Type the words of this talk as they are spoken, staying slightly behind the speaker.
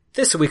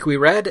This week we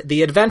read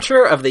The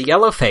Adventure of the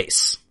Yellow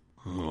Face.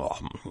 I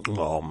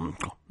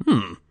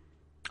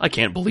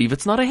can't believe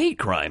it's not a hate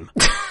crime.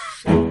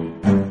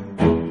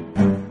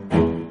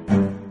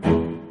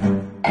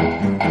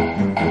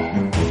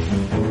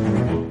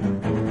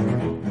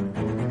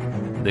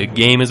 The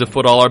game is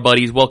afoot, all our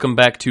buddies. Welcome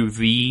back to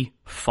The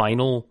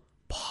Final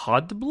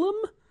Podblum?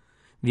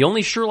 The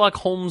only Sherlock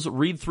Holmes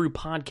read-through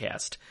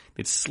podcast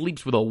that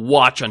sleeps with a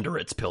watch under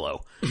its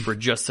pillow for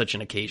just such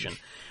an occasion.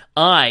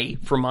 I,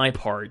 for my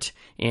part,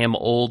 am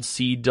old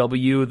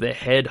CW, the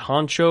head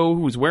honcho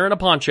who's wearing a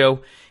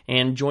poncho,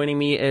 and joining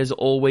me as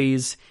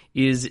always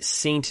is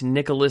Saint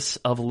Nicholas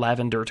of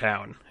Lavender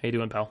Town. How you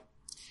doing, pal?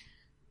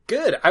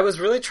 Good. I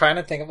was really trying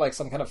to think of like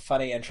some kind of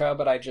funny intro,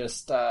 but I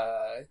just, we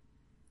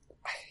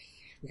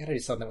gotta do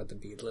something with the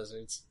bead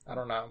lizards. I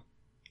don't know.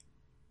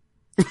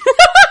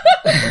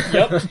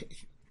 Yep.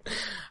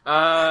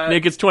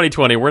 Nick, it's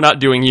 2020. We're not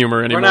doing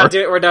humor anymore.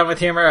 We're done with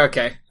humor?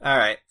 Okay.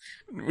 Alright.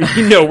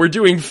 No, we're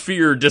doing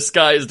fear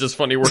disguised as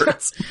funny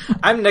words.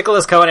 I'm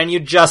Nicholas Cohen, and you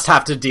just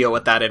have to deal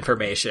with that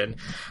information.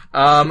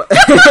 I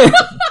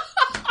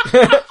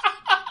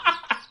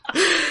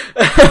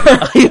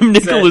am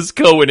Nicholas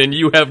Cohen, and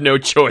you have no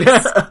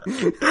choice.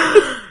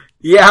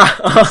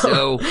 Yeah.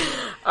 So,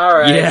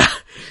 alright. Yeah.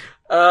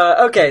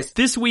 Okay.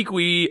 This week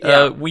we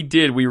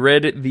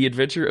read The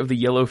Adventure of the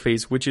Yellow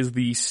Face, which is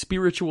the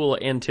spiritual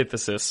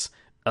antithesis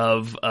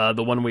of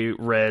the one we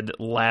read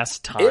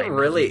last time. It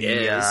really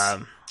is.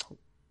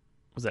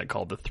 What's that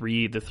called? The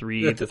three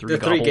Three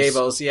Gables?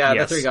 Gables, yeah,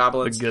 yes. the Three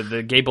Goblins.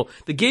 The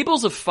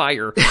Gables of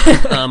Fire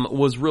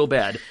was real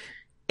bad.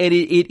 And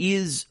it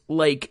is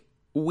like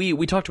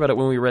we talked about it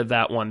when we read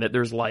that one, that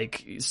there's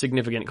like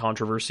significant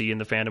controversy in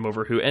the fandom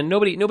over who, and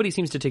nobody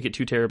seems to take it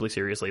too terribly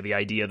seriously, the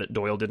idea that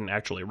Doyle didn't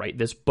actually write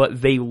this,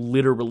 but they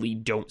literally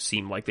don't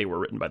seem like they were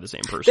written by the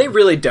same person. They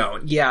really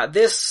don't. Yeah,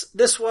 this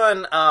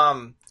one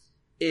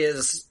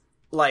is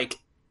like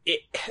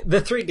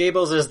the Three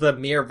Gables is the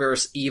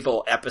Mirrorverse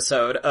evil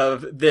episode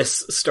of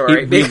this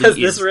story, because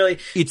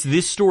it's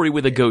this story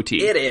with a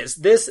goatee. It is.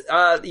 This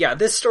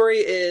story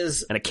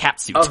is and a cat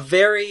suit.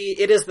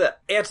 It is the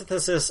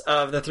antithesis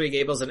of the Three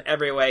Gables in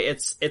every way.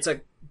 It's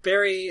a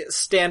very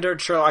standard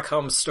Sherlock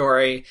Holmes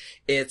story.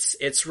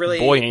 It's really,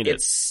 boy, ain't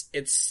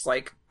it's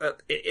like,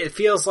 it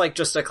feels like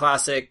just a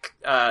classic,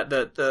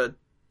 the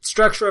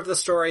structure of the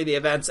story, the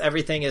events,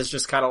 everything is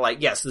just kind of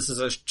like, yes, this is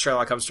a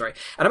Sherlock Holmes story.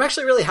 And I'm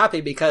actually really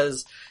happy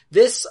because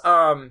this,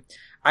 I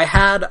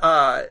had,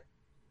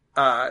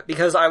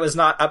 because I was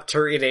not up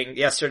to reading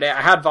yesterday,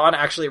 I had Vaughn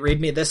actually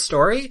read me this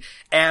story,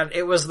 and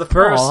it was the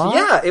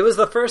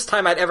first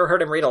time I'd ever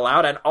heard him read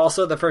aloud, and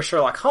also the first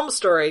Sherlock Holmes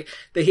story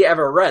that he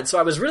ever read. So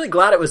I was really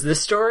glad it was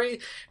this story,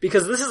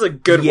 because this is a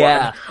good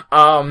one.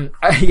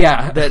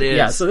 That is.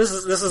 Yeah, so this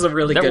is a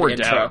really good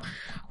intro.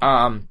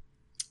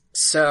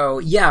 So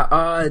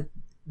yeah,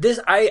 this,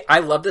 I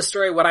love this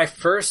story. When I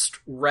first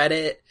read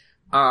it,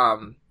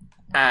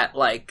 at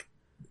like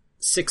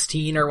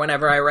 16 or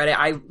whenever I read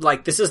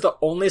it, this is the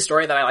only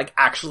story that I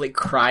actually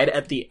cried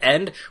at the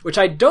end, which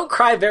I don't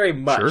cry very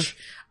much,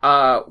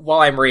 while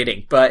I'm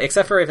reading, but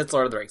except for if it's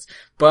Lord of the Rings.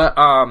 But,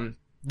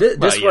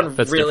 this one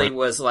really different.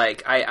 Was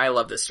like, I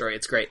love this story.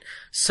 It's great.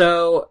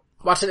 So,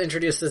 Watson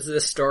introduces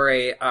this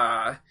story,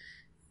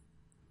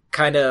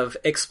 kind of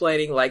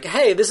explaining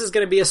hey, this is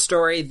going to be a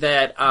story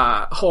that,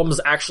 Holmes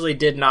actually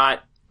did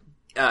not,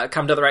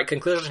 come to the right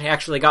conclusion. He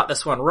actually got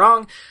this one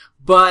wrong.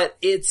 But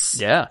it's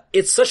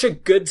such a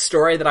good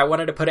story that I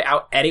wanted to put it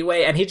out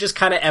anyway, and he just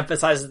kind of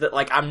emphasizes that,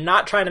 I'm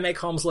not trying to make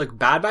Holmes look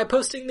bad by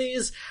posting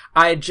these,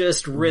 I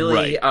just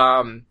really,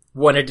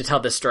 wanted to tell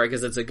this story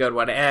because it's a good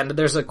one. And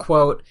there's a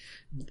quote,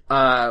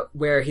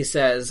 where he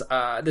says,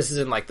 this is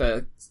in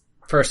the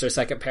first or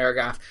second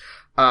paragraph,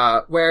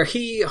 where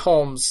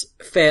Holmes,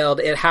 failed,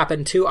 it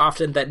happened too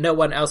often that no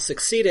one else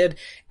succeeded,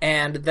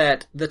 and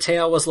that the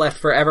tale was left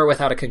forever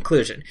without a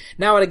conclusion.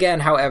 Now and again,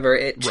 however,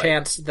 it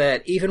chanced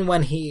that even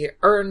when he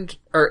erred,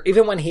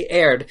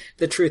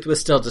 the truth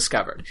was still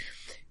discovered.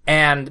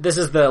 And this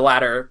is the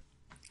latter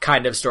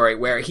kind of story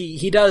where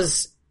he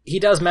does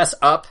mess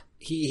up.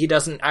 He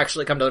doesn't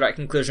actually come to the right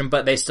conclusion,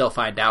 but they still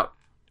find out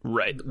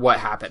what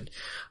happened.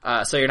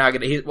 So you're not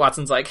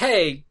Watson's like,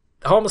 hey,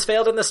 Holmes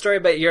failed in this story,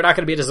 but you're not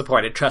going to be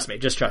disappointed. Trust me.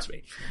 Just trust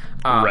me.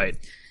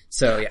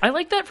 So, yeah. I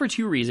like that for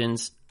two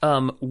reasons.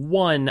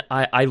 One,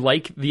 I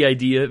like the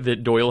idea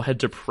that Doyle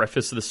had to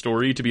preface the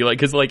story to be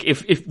cause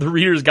if the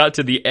readers got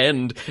to the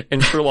end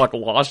and Sherlock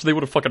lost, they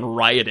would have fucking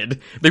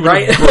rioted. They would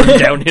have burned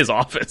down his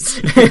office.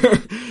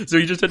 So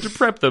he just had to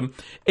prep them.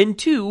 And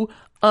two,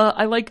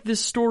 I like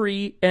this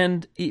story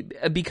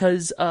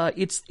because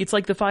it's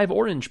like the 5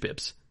 orange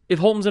pips. If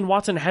Holmes and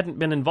Watson hadn't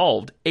been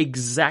involved,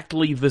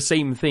 exactly the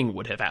same thing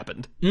would have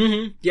happened.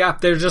 Mm-hmm. Yeah,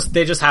 they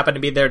just happened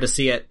to be there to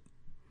see it.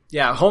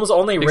 Yeah, Holmes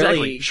only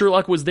really...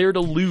 Sherlock was there to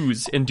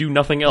lose and do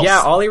nothing else.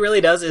 Yeah, all he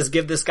really does is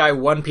give this guy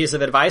one piece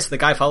of advice, the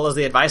guy follows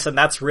the advice, and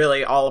that's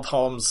really all of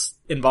Holmes'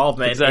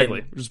 involvement.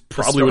 Exactly. Which is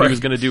probably what he was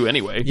going to do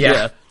anyway.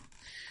 Yeah.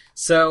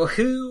 So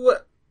who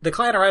the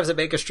client arrives at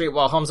Baker Street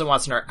while Holmes and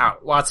Watson are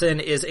out. Watson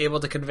is able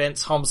to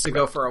convince Holmes to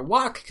go for a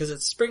walk because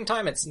it's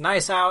springtime, it's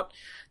nice out,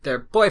 they're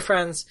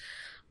boyfriends.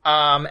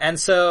 And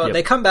so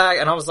they come back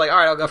and Holmes is like,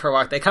 alright, I'll go for a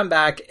walk. They come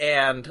back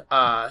and,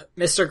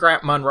 Mr.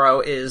 Grant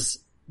Munro is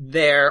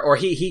there, or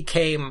he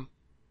came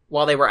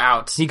while they were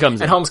out. He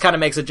comes and in. Holmes kind of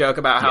makes a joke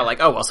about how like,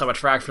 oh, well, so much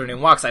for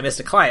afternoon walks, I missed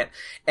a client.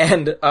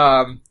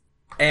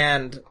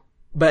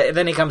 But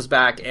then he comes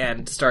back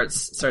and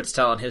starts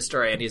telling his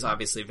story, and he's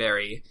obviously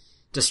very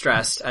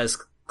distressed, as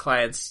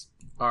clients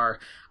are.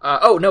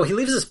 Oh no, he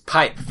leaves his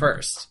pipe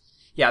first.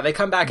 Yeah, they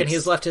come back and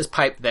he's left his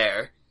pipe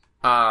there.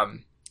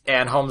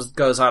 And Holmes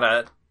goes on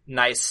a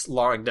nice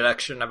long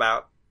deduction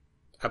about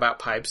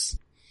pipes.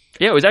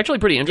 Yeah, it was actually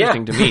pretty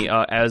interesting to me,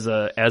 as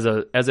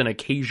an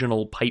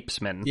occasional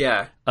pipesman.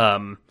 Yeah.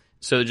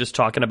 So just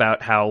talking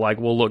about how, like,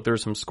 well, look,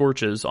 there's some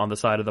scorches on the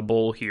side of the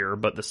bowl here,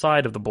 but the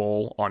side of the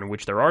bowl on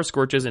which there are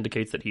scorches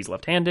indicates that he's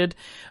left-handed.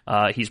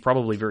 He's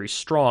probably very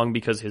strong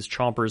because his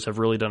chompers have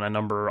really done a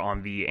number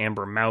on the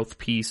amber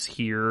mouthpiece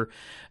here,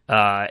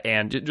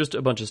 and just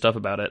a bunch of stuff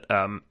about it.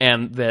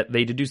 And that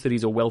they deduce that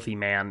he's a wealthy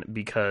man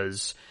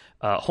because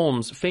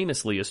Holmes,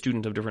 famously a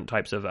student of different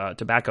types of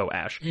tobacco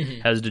ash,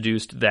 has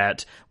deduced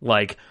that,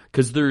 like,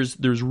 because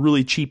there's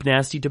really cheap,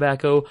 nasty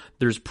tobacco,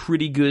 there's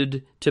pretty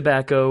good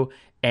tobacco,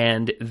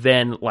 and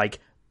then, like,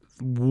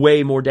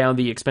 way more down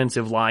the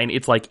expensive line,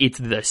 it's like, it's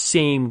the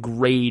same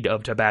grade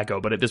of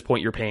tobacco, but at this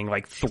point you're paying,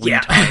 like, 3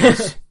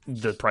 times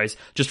the price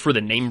just for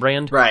the name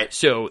brand. Right.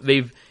 So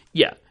they've,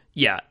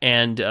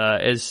 and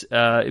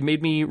it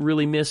made me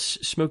really miss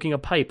smoking a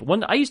pipe.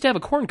 I used to have a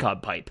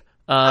corncob pipe.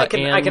 I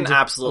can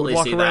absolutely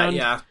see around.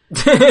 that,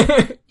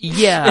 yeah.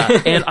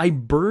 Yeah, and I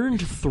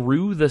burned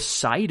through the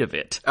side of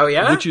it. Oh,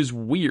 yeah? Which is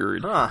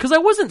weird. Because I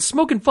wasn't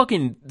smoking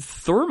fucking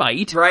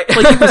thermite. Right.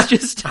 Like, it was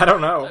just... I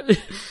don't know.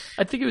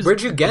 I think it was...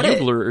 Where'd you get it?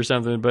 Bugler or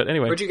something, but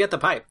anyway. Where'd you get the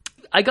pipe?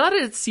 I got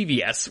it at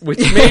CVS, which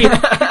may,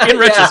 in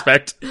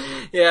retrospect,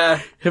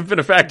 have been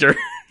a factor.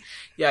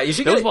 Yeah, you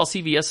should that get was while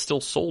CVS still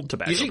sold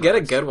tobacco. You should get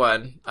a good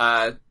one.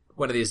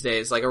 One of these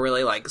days, like a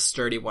really like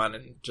sturdy one,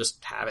 and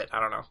just have it. I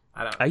don't know.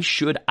 I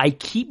should. I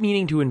keep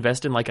meaning to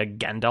invest in like a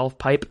Gandalf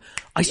pipe.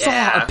 I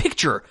saw a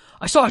picture.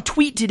 I saw a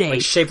tweet today,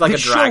 like shaped like a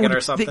dragon or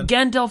something. That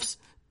Gandalf's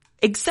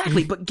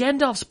exactly, but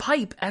Gandalf's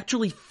pipe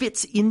actually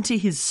fits into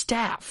his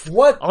staff.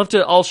 What?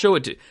 I'll show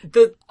it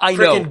to. I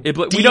know.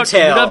 We don't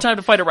have time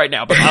to fight it right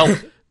now, but I'll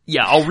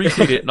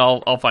retweet it and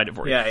I'll find it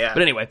for you. Yeah.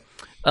 But anyway.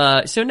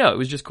 So no, it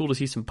was just cool to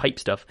see some pipe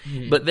stuff.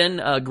 But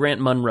then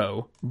Grant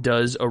Munro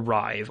does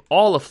arrive,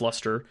 all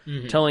afluster,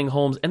 telling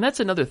Holmes, and that's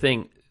another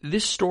thing,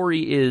 this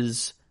story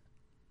is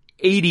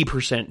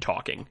 80%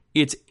 talking.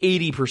 It's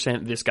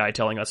 80% this guy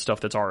telling us stuff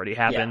that's already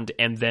happened,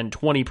 and then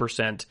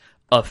 20%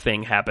 a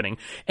thing happening.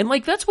 And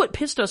like, that's what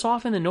pissed us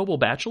off in The Noble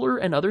Bachelor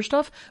and other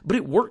stuff, but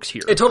it works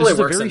here. It totally works This is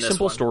a very in this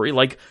simple one. story.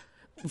 Like,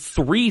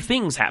 3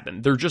 things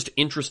happen. They're just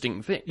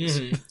interesting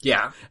things.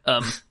 Yeah.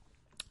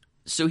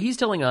 So he's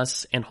telling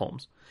us, and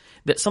Holmes,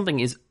 that something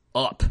is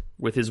up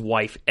with his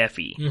wife,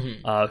 Effie,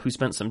 who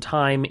spent some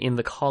time in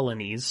the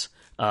colonies,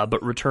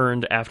 but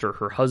returned after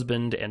her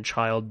husband and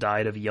child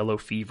died of yellow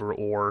fever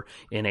or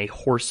in a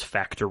horse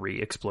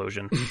factory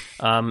explosion.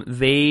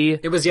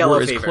 It was yellow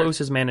were fever. as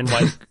close as man and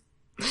wife.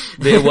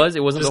 It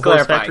wasn't Just the horse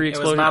clarifying. factory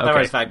explosion? It was not the Okay.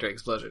 horse factory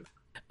explosion.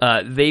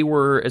 They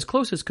were as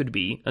close as could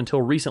be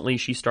until recently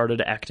she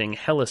started acting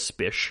hella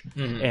spish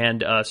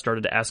and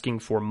started asking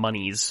for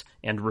monies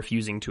and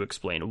refusing to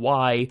explain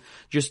why.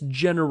 Just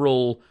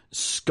general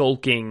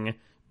skulking,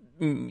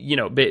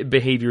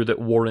 behavior that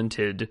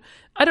warranted...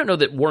 I don't know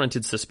that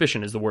warranted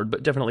suspicion is the word,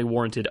 but definitely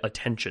warranted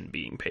attention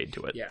being paid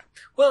to it. Yeah.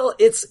 Well,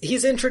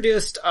 he's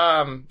introduced...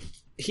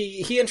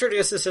 He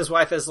introduces his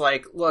wife as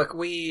like, look,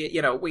 we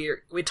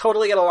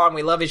totally get along.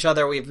 We love each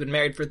other. We've been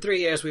married for 3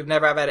 years. We've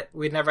never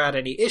had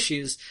any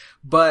issues.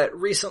 But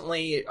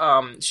recently,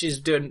 she's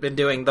been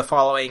doing the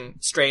following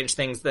strange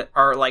things that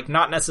are like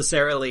not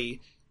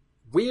necessarily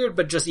weird,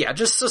 but just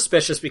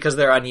suspicious because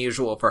they're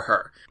unusual for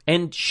her.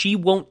 And she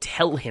won't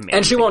tell him anything.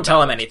 And she won't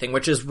tell him anything,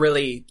 which is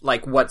really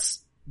like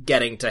what's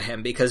getting to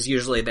him because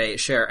usually they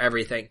share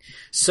everything.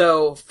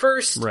 So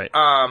first, right.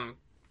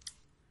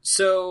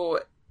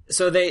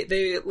 So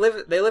they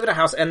live in a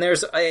house, and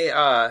there's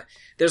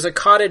a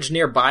cottage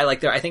nearby.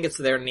 Like I think it's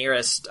their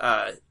nearest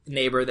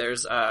neighbor.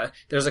 There's a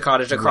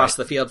cottage across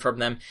the field from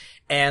them,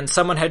 and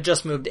someone had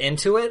just moved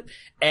into it.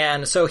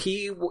 And so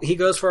he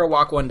goes for a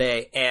walk one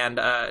day and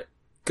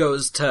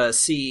goes to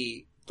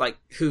see like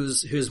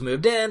who's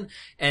moved in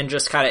and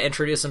just kind of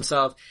introduce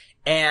himself.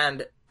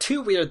 And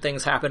 2 weird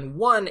things happen.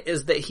 One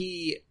is that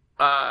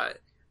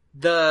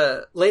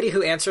the lady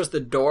who answers the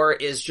door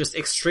is just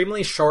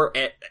extremely short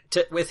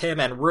with him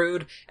and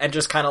rude and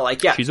just kind of like,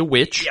 she's a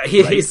witch. Yeah,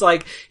 he's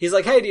like,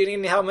 hey, do you need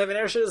any help moving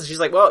airship? She's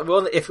like,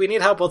 well, if we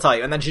need help, we'll tell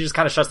you. And then she just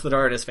kind of shuts the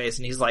door in his face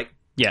and he's like,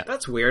 yeah,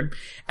 that's weird.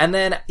 And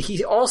then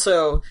he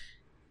also,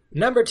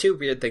 Number 2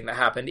 weird thing that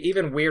happened,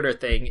 even weirder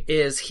thing,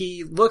 is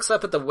he looks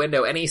up at the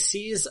window and he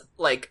sees,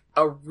 like,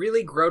 a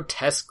really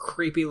grotesque,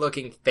 creepy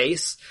looking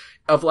face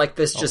of, like,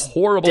 this just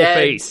horrible dead,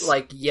 face,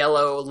 like,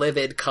 yellow,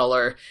 livid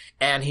color,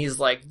 and he's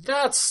like,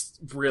 that's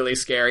really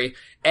scary.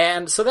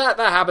 And so that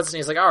happens, and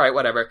he's like, alright,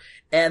 whatever.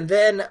 And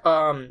then,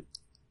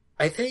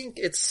 I think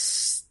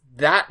it's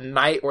that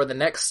night or the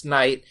next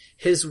night,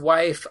 his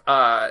wife,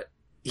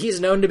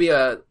 he's known to be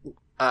a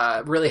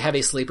really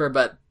heavy sleeper,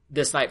 but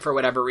this night, for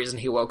whatever reason,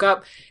 he woke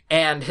up,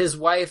 and his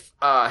wife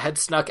had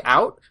snuck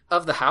out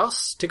of the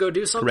house to go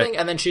do something, Correct.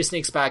 and then she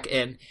sneaks back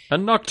in. A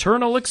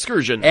nocturnal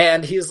excursion.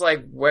 And he's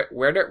like, where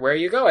are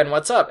you going?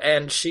 What's up?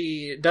 And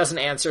she doesn't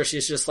answer.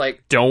 She's just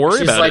like, don't worry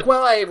about it. She's like,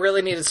 well, I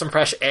really needed some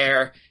fresh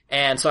air,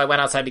 and so I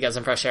went outside to get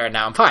some fresh air, and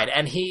now I'm fine.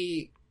 And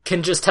he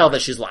can just tell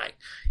that she's lying.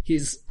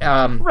 He's,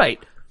 right.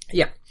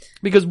 Yeah.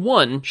 Because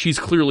 1, she's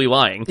clearly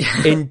lying,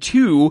 and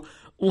 2,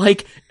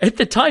 like, at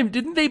the time,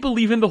 didn't they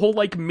believe in the whole,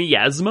 like,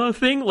 miasma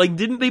thing? Like,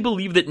 didn't they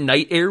believe that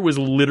night air was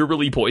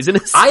literally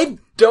poisonous? I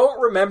don't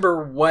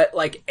remember what,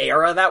 like,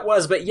 era that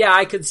was, but yeah,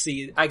 I could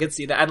see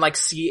that. And, like,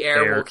 sea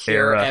air will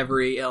cure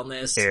every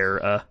illness.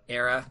 Era.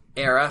 Yeah.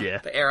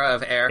 The era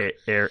of air.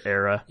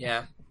 Era.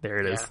 Yeah. There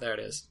it is. Yeah, there it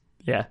is.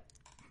 Yeah.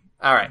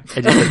 Alright.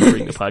 I just like to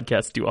bring the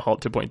podcast to a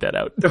halt to point that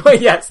out.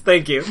 Yes,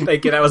 thank you.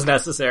 That was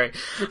necessary.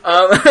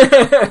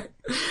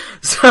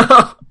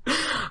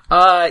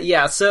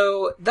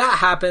 So that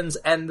happens,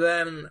 and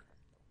then,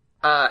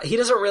 he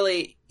doesn't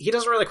really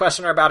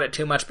question her about it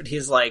too much, but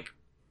he's like,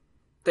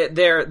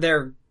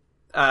 they're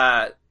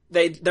not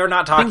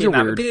talking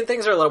that much.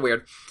 Things are a little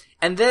weird.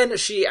 And then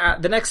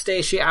the next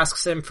day she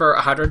asks him for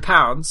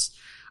 £100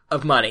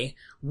 of money,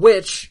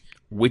 which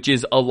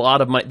is a lot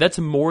of money. That's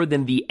more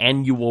than the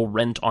annual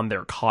rent on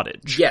their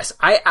cottage. Yes,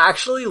 I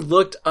actually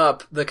looked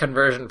up the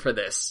conversion for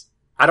this.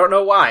 I don't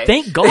know why.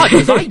 Thank God,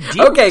 because I did.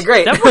 Okay,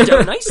 great. That worked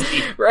out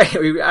nicely.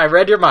 Right, I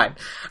read your mind.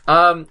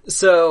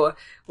 So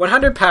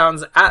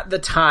 £100 at the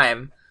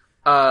time,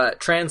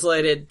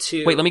 translated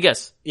to... Wait, let me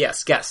guess.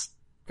 Yes, guess.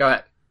 Go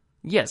ahead.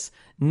 Yes.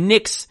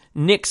 Nick's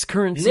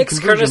currency Nick's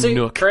conversion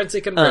Nook.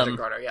 Currency conversion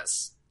corner,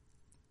 yes.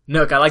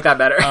 Nook, I like that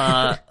better.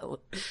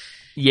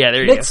 Yeah,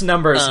 there you go. Nick's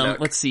numbers, Nook.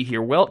 Let's see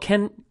here. Well,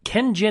 Ken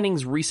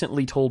Jennings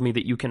recently told me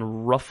that you can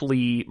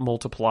roughly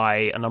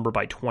multiply a number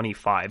by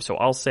 25. So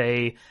I'll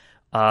say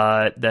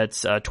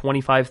that's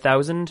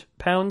 25,000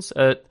 pounds.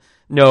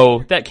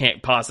 No, that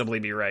can't possibly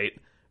be right.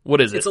 What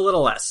is it? It's a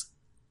little less.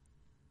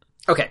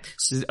 Okay.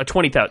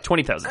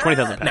 20,000 pounds.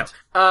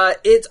 No.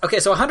 It's, okay,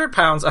 so £100,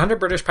 100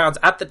 British pounds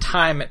at the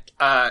time,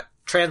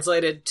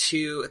 translated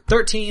to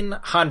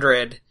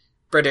 1,300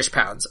 British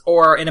pounds,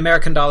 or in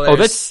American dollars. Oh,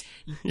 that's...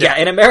 Yeah,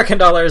 in American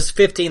dollars,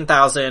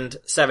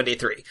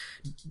 $15,073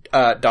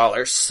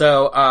 dollars.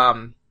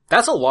 So,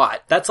 that's a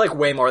lot. That's like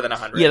way more than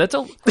 100. Yeah, that's a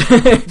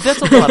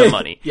lot of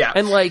money. Yeah.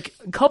 And like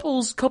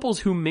couples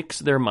who mix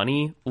their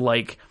money,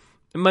 like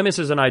my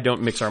missus and I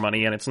don't mix our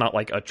money, and it's not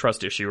like a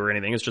trust issue or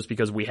anything. It's just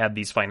because we had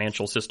these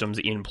financial systems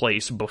in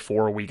place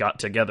before we got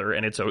together,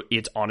 and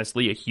it's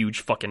honestly a huge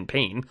fucking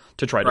pain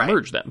to try to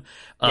merge them.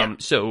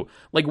 So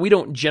like we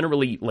don't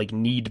generally like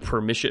need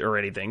permission or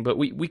anything, but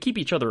we keep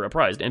each other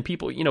apprised. And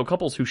people,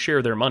 couples who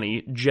share their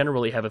money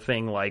generally have a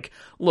thing like,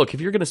 look,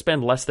 if you're going to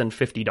spend less than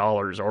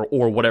 $50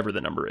 or whatever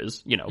the number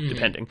is,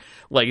 depending,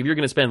 like if you're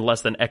going to spend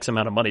less than X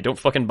amount of money, don't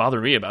fucking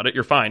bother me about it.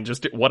 You're fine.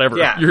 Just whatever.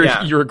 Yeah,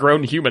 you're a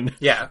grown human.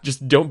 Yeah.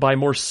 Just don't buy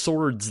more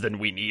swords than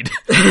we need.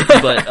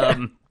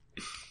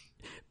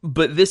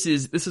 But this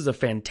is a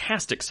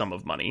fantastic sum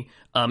of money.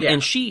 And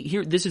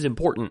this is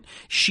important.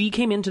 She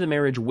came into the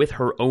marriage with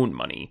her own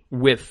money,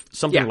 with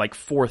something like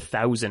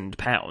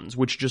 £4,000,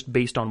 which just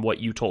based on what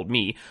you told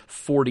me,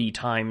 40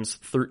 times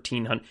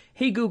 1,300.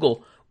 Hey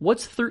Google,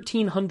 what's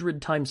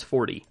 1,300 times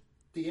 40?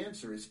 The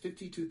answer is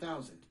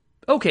 52,000.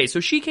 Okay, so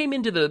she came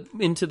into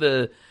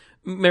the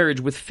marriage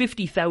with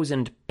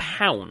 50,000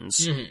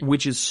 pounds,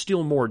 which is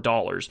still more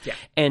dollars. Yeah.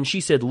 And she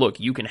said,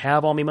 look, you can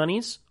have all my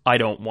monies. I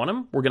don't want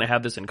them. We're going to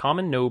have this in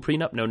common. No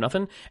prenup, no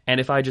nothing. And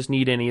if I just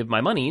need any of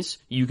my monies,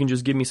 you can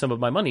just give me some of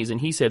my monies. And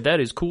he said,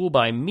 that is cool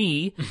by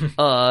me,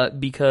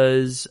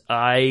 because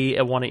I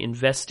want to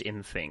invest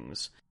in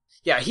things.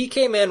 Yeah, he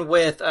came in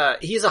with,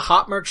 he's a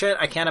hop merchant.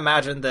 I can't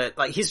imagine that,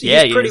 like, he's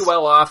pretty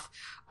well off.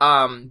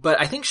 But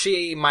I think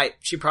she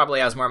probably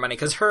has more money,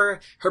 because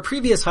her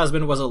previous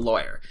husband was a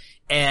lawyer.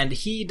 And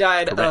he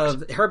died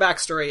of, her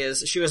backstory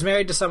is, she was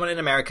married to someone in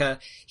America.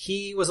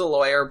 He was a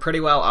lawyer, pretty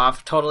well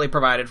off, totally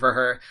provided for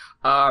her.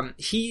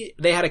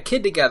 They had a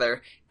kid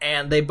together,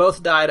 and they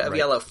both died of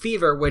yellow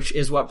fever, which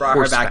is what brought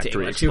her back to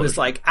England. She was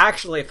like,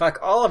 actually, fuck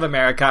all of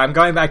America. I'm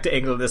going back to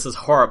England. This is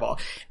horrible.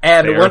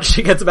 And once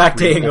she gets back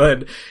to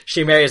England,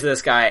 she marries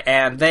this guy,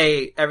 and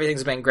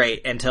everything's been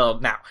great until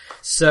now.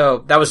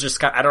 So that was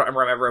just I don't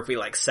remember if we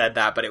like said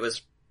that, but it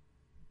was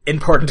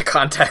important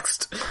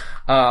context.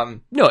 No,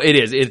 it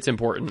is. It's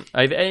important.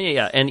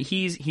 And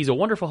he's a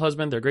wonderful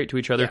husband. They're great to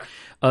each other.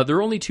 Yeah. There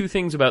are only two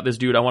things about this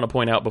dude I want to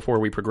point out before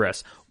we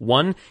progress.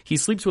 One, he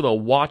sleeps with a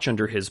watch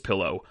under his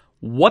pillow.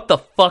 What the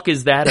fuck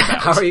is that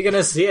about? How are you going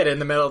to see it in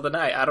the middle of the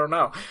night? I don't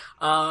know.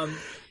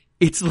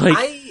 It's like,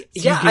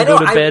 yeah, you can I know,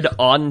 go to bed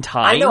on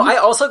time. I know, I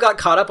also got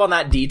caught up on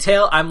that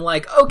detail. I'm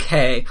like,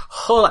 okay,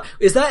 hold on.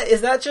 Is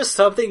that just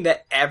something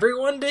that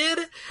everyone did?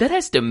 That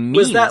has to mean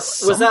Was that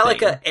something.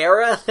 like an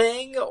era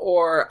thing,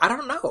 or I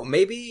don't know,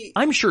 maybe.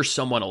 I'm sure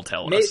someone will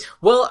tell us.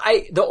 Well,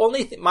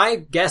 my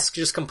guess,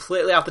 just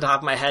completely off the top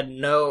of my head,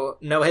 no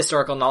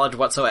historical knowledge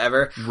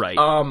whatsoever. Right.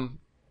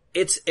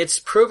 It's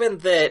proven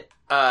that,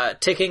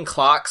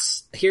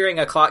 hearing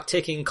a clock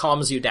ticking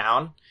calms you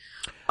down.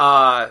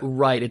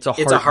 Right, it's a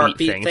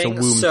heartbeat thing. It's a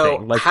womb so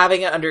thing. Like,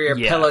 having it under your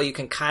pillow, you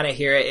can kind of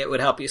hear it. It would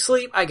help you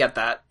sleep. I get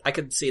that. I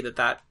could see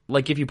that.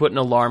 Like if you put an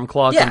alarm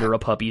clock under a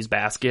puppy's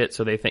basket,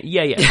 so they think,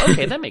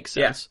 okay, that makes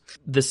sense.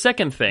 The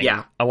second thing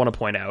I want to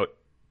point out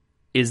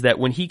is that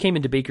when he came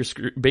into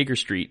Baker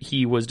Street,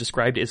 he was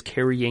described as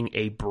carrying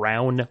a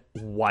brown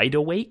wide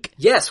awake.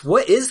 Yes,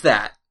 what is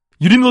that?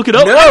 You didn't look it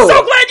up? No! I'm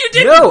so glad you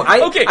didn't!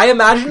 No, okay. I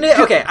imagined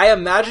it, I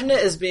imagined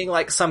it as being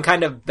like some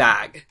kind of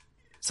bag.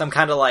 Some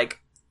kind of like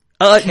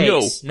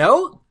case.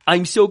 No?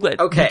 I'm so glad.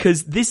 Okay.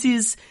 Because this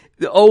is,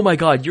 oh my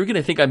god, you're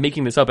gonna think I'm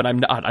making this up and I'm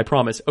not, I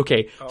promise.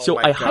 Okay, so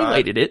I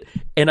highlighted it,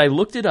 and I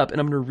looked it up, and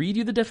I'm gonna read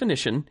you the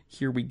definition.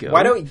 Here we go.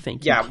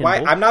 Thank you, Kindle.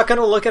 I'm not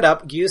gonna look it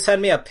up. You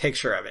send me a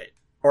picture of it.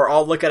 Or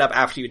I'll look it up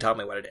after you tell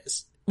me what it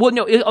is. Well,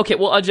 no, okay,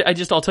 well,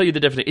 I'll tell you the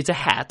definition. It's a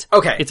hat.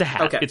 Okay. It's a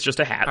hat. Okay. It's just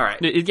a hat. All right.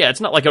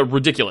 It's not like a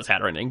ridiculous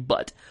hat or anything,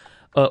 but,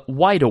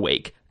 wide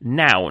awake.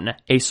 Noun.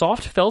 A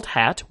soft felt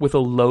hat with a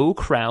low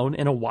crown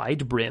and a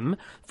wide brim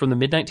from the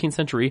mid-19th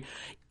century.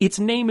 Its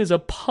name is a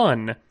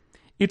pun.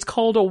 It's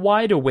called a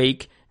wide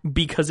awake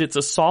because it's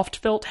a soft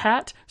felt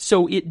hat,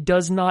 so it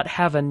does not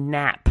have a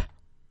nap.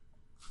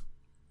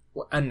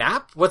 A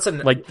nap? What's a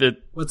nap?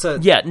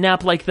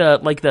 Nap like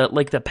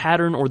the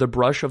pattern or the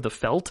brush of the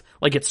felt.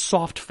 Like it's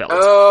soft felt.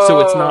 Oh,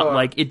 so it's not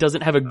like, it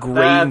doesn't have a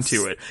grain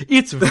to it.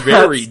 It's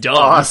very dumb.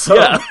 Awesome.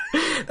 Yeah.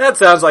 That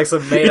sounds like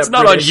some made up It's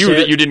not British on you shit.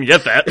 that you didn't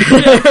get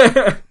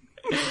that.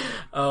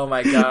 Oh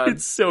my god.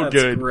 It's so That's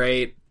good.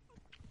 Great.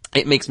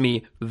 It makes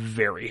me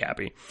very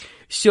happy.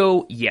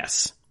 So,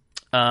 yes.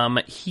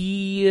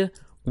 He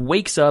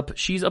wakes up,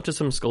 she's up to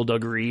some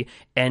skullduggery,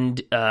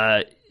 and,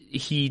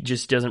 he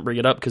just doesn't bring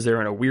it up because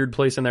they're in a weird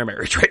place in their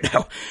marriage right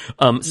now.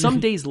 Some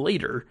days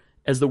later,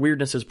 as the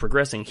weirdness is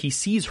progressing, he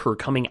sees her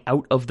coming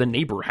out of the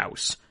neighbor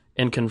house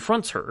and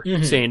confronts her,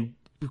 saying,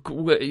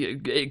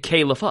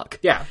 Kayla fuck.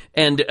 Yeah.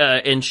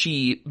 And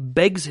she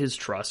begs his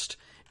trust,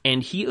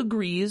 and he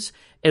agrees,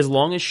 as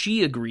long as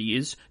she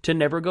agrees, to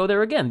never go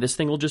there again. This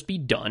thing will just be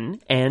done,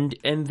 and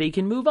they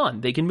can move on.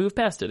 They can move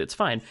past it. It's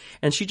fine.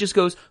 And she just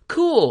goes,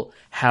 cool.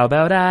 How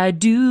about I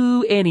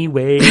do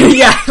anyway?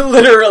 Yeah,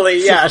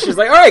 literally, yeah. She's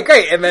like, alright,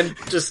 great. And then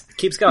just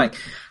keeps going.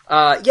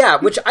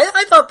 Which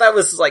I thought that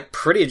was, like,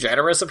 pretty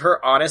generous of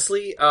her,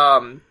 honestly,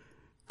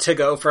 to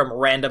go from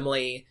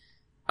randomly,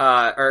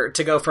 or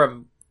to go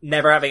from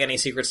never having any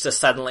secrets to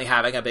suddenly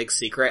having a big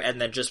secret, and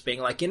then just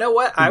being like, you know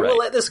what? I will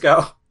let this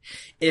go.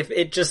 If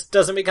it just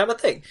doesn't become a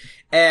thing.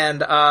 And,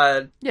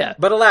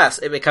 but alas,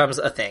 it becomes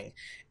a thing.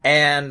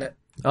 And,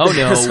 oh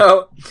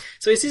no.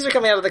 So he sees her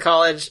coming out of the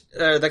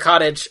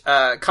cottage,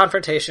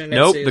 confrontation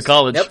ensues. Nope,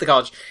 the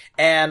college.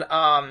 And,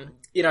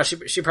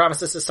 she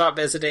promises to stop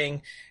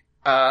visiting,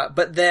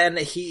 but then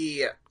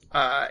he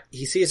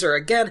sees her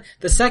again.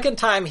 The second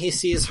time he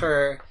sees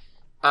her,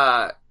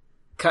 I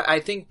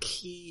think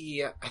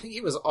he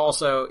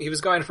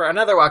was going for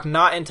another walk,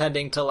 not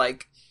intending to,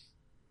 like,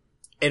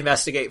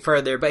 investigate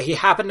further, but he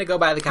happened to go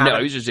by the cabin. No,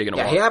 he was just taking a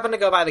walk. He happened to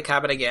go by the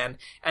cabin again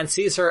and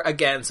sees her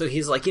again. So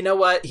he's like, you know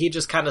what? He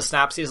just kind of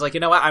snaps. He's like, you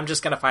know what? I'm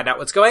just going to find out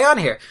what's going on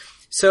here.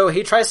 So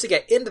he tries to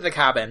get into the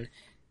cabin,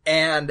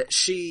 and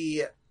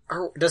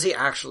does he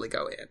actually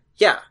go in?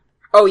 Yeah.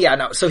 Oh yeah,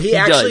 no. So he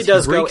actually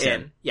does go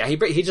in. Yeah,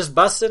 he just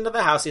busts into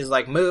the house. He's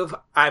like, move.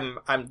 I'm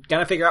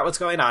gonna figure out what's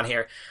going on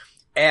here.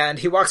 And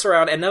he walks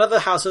around, and none of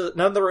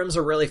the rooms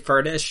are really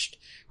furnished,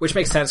 which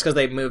makes sense because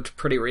they moved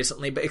pretty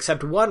recently, but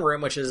except one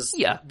room, which is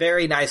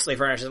very nicely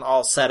furnished and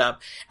all set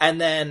up. And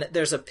then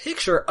there's a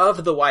picture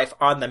of the wife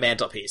on the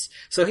mantelpiece.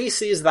 So he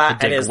sees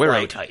that and is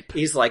like,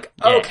 he's like,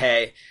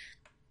 okay,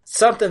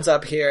 something's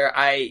up here.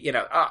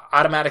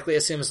 Automatically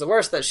assumes the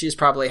worst, that she's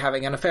probably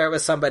having an affair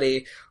with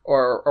somebody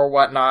or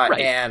whatnot,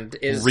 and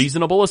is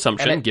reasonable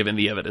assumption given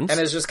the evidence, and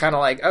is just kind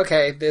of like,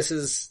 okay, this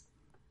is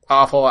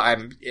awful.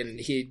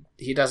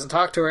 He doesn't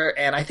talk to her,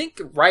 and I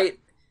think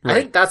I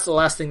think that's the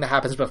last thing that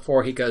happens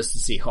before he goes to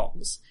see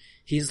Holmes.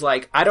 He's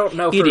like, I don't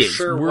know for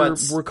sure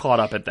we're caught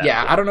up at that.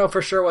 Yeah, I don't know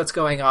for sure what's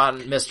going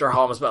on, Mr.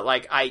 Holmes, but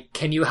like,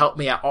 can you help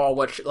me at all?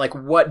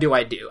 What do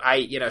I do?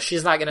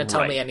 She's not going to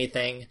tell me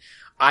anything.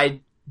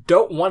 I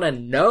don't want to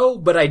know,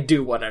 but I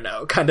do want to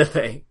know, kind of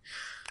thing.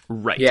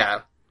 Right.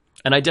 Yeah.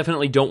 And I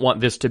definitely don't want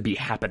this to be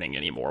happening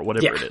anymore,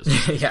 whatever it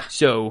is. Yeah.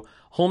 So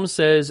Holmes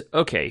says,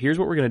 okay, here's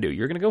what we're going to do.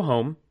 You're going to go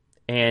home,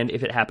 and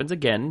if it happens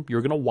again,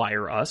 you're going to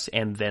wire us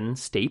and then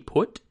stay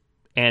put.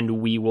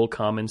 and we will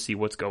come and see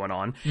what's going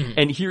on.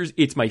 And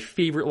it's my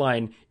favorite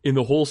line in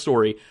the whole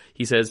story.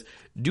 He says,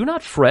 "Do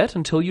not fret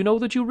until you know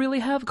that you really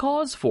have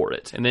cause for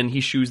it." And then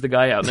he shoos the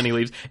guy out, and then he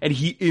leaves, and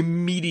he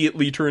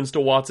immediately turns to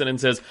Watson and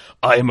says,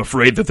 "I am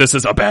afraid that this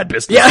is a bad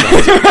business."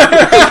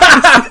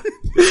 Yeah.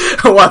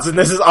 Watson,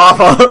 this is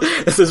awful.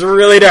 This is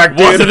really dark, dude.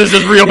 Watson, this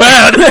is real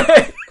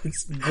bad.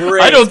 It's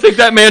great. I don't think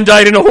that man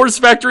died in a horse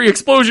factory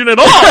explosion at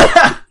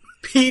all.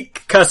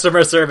 Peak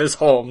customer service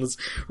Holmes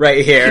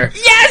right here.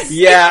 Yes!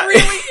 Yeah.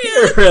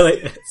 It really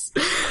is.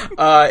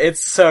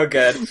 It's so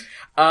good.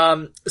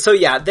 So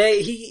yeah,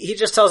 he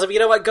just tells him, you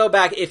know what, go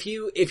back. If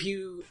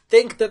you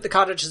think that the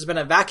cottage has been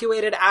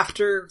evacuated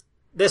after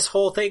this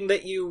whole thing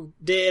that you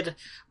did,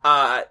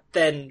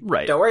 then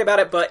don't worry about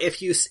it. But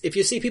if you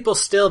see people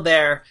still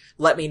there,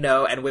 let me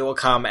know and we will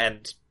come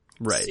and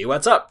see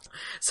what's up.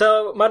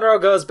 So Monroe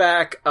goes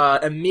back,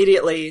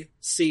 immediately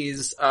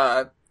sees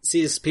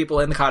people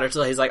in the cottage.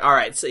 So he's like, all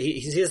right. So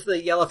he sees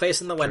the yellow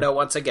face in the window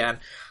once again,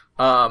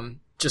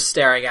 just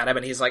staring at him.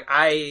 And he's like,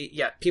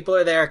 people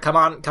are there. Come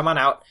on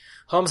out.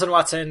 Holmes and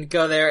Watson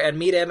go there and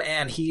meet him.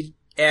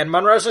 And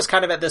Monroe's just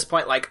kind of at this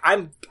point like,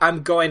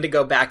 I'm going to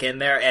go back in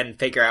there and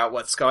figure out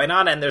what's going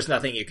on. And there's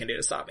nothing you can do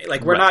to stop me.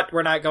 Like, we're not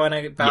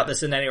going about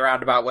this in any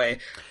roundabout way.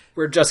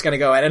 We're just going to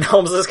go in. And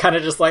Holmes is kind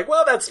of just like,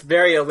 well, that's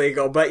very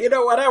illegal, but you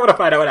know what? I want to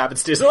find out what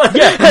happens to you. So he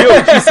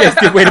says,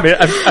 wait a minute.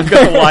 I've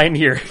got the line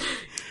here.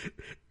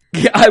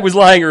 I was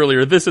lying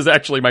earlier. This is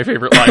actually my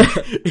favorite line.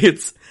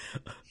 It's,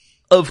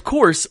 "Of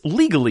course,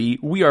 legally,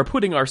 we are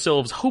putting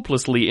ourselves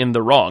hopelessly in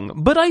the wrong,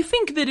 but I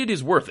think that it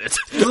is worth it."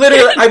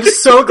 Literally, I'm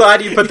so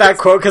glad you put that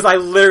quote, because I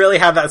literally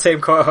have that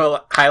same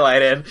quote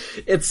highlighted.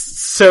 It's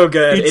so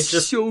good. It's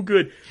just so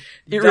good.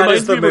 It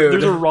reminds me of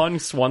there's a Ron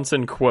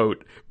Swanson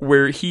quote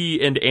where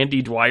he and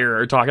Andy Dwyer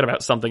are talking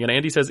about something, and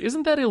Andy says,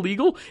 "Isn't that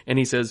illegal?" And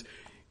he says,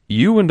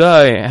 "You and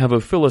I have a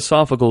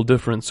philosophical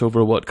difference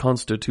over what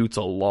constitutes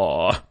a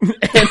law."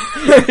 And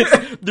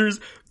there's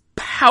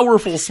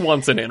powerful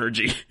Swanson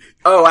energy.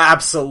 Oh,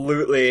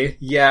 absolutely.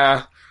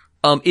 Yeah.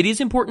 It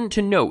is important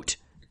to note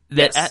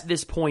that at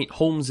this point,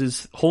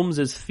 Holmes's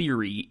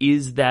theory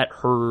is that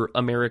her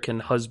American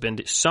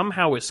husband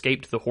somehow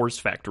escaped the horse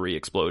factory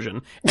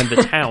explosion and the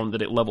town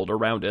that it leveled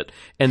around it,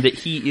 and that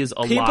he is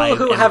alive. People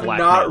who have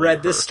not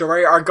read this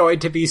story are going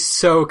to be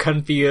so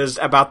confused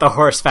about the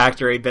horse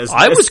factory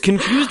business. I was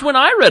confused when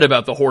I read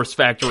about the horse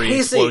factory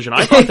explosion.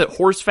 I thought that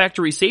horse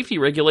factory safety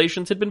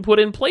regulations had been put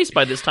in place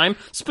by this time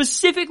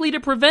specifically to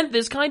prevent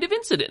this kind of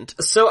incident.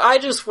 So I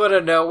just want to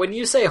know, when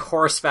you say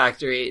horse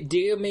factory, do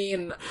you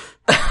mean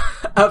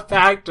a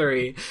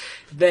factory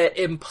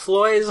that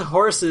employs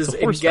horses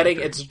in getting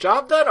its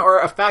job done, or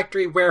a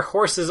factory where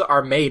horses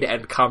are made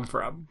and come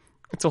from?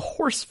 It's a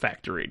horse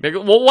factory.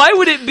 Well, why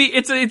would it be?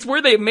 It's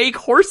where they make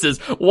horses.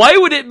 Why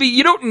would it be?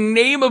 You don't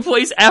name a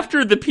place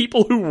after the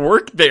people who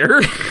work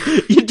there.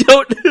 You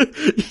don't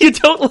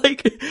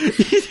like,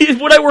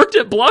 when I worked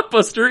at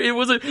Blockbuster,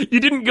 you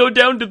didn't go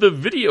down to the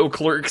video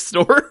clerk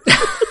store.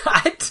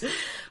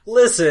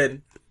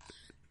 Listen.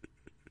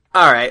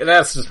 Alright,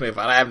 let's just move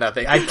on. I have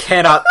nothing. I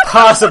cannot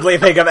possibly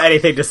think of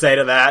anything to say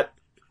to that.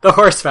 The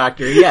horse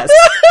factory, yes,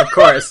 of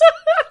course.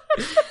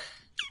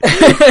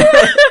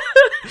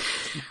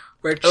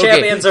 Where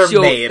champions are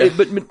made.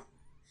 But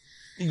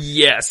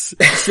yes.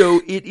 So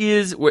it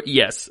is,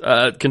 yes,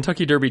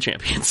 Kentucky Derby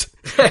champions.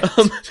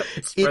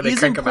 It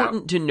is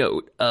important to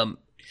note,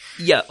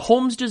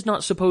 Holmes does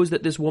not suppose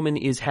that this woman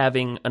is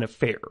having an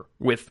affair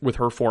with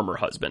her former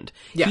husband.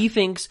 Yeah. He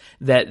thinks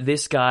that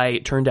this guy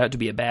turned out to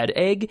be a bad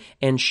egg,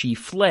 and she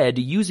fled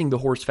using the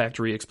horse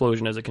factory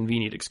explosion as a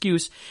convenient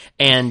excuse,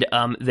 and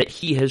that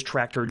he has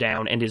tracked her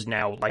down and is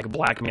now like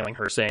blackmailing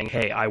her, saying,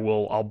 "Hey,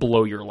 I'll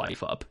blow your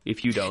life up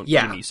if you don't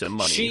give me some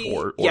money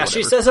or whatever."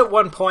 She says at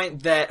one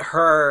point that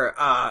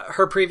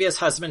her previous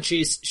husband,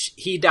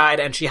 he died,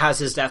 and she has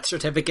his death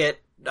certificate.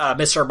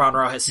 Mr.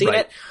 Monroe has seen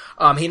it.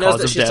 He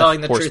knows that she's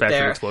telling the truth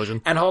there.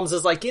 Explosion. And Holmes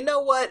is like, you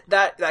know what?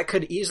 That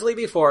could easily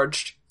be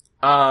forged.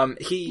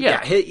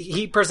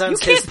 He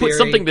presents his theory. You can't put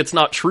something that's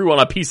not true on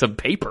a piece of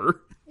paper.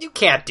 You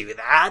can't do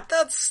that.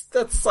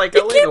 That's like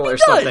illegal or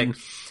something.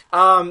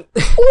 Or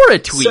a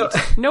tweet.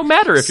 No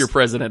matter if you're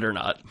president or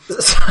not.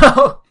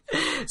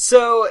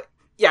 So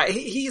yeah,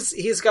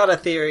 he's got a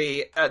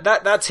theory.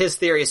 That's his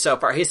theory so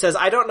far. He says,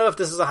 I don't know if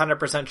this is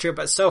 100% true,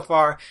 but so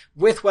far,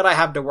 with what I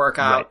have to work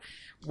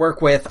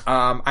with,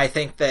 I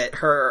think that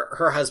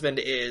her husband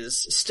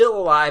is still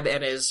alive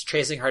and is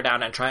chasing her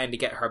down and trying to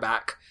get her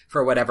back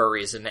for whatever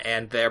reason,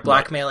 and they're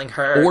blackmailing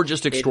her. Or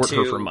just extort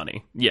her for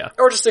money. Yeah.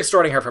 Or just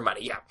extorting her for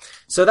money, yeah.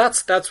 So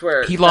that's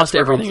where... He lost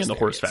everything in the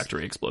horse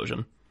factory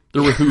explosion.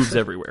 There were hooves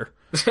everywhere.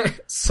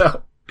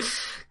 So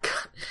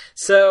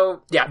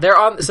yeah, they're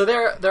on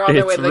their way to the cottage.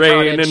 It's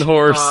raining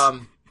horse.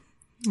 I'm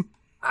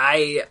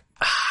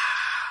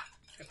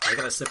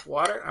taking a sip of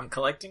water. I'm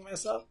collecting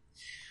myself.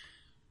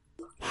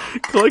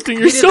 Collecting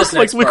yourself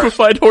like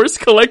liquefied horse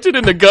collected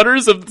in the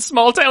gutters of the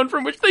small town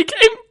from which they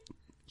came.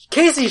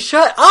 Casey,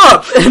 shut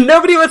up!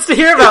 Nobody wants to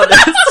hear about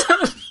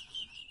this.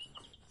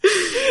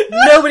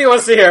 Nobody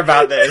wants to hear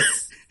about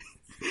this.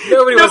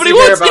 Nobody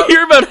wants to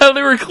hear about how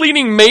they were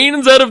cleaning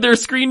manes out of their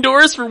screen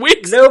doors for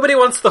weeks. Nobody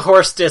wants the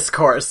horse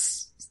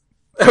discourse.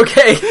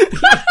 Okay.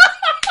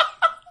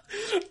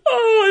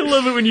 Oh, I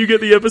love it when you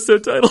get the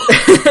episode title.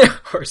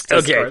 Horse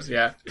discourse,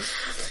 yeah.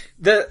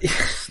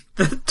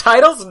 The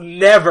titles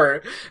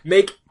never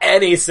make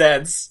any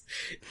sense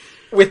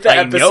with the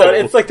episode. Know.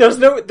 It's like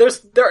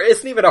there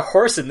isn't even a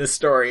horse in this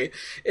story.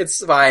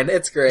 It's fine.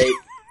 It's great.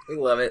 We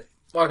love it.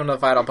 Welcome to the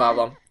final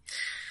problem.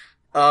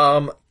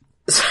 So,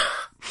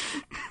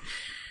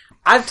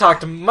 I've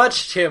talked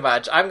much too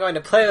much. I'm going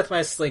to play with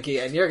my Slinky,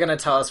 and you're going to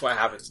tell us what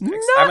happens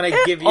next. I'm going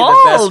to give you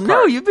the best part.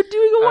 No, you've been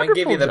doing a wonderful job. I'm going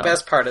to give you the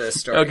best part of this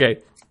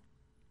story.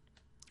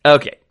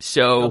 Okay,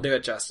 so I'll do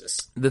it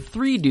justice. The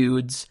three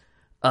dudes,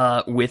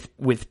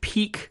 with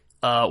peak,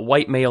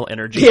 white male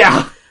energy.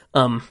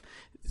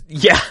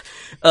 Yeah.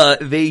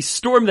 They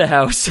storm the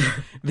house.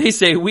 They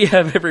say, we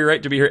have every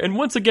right to be here. And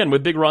once again,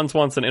 with big Ron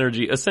Swanson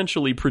energy,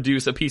 essentially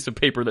produce a piece of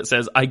paper that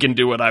says, I can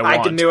do what I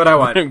want. I can do what I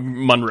want.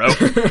 Monroe.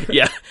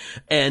 Yeah.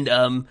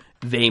 And,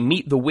 they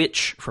meet the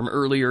witch from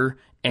earlier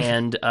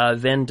and,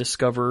 then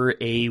discover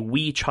a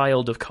wee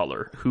child of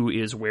color who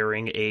is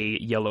wearing a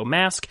yellow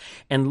mask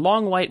and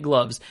long white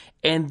gloves.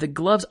 And the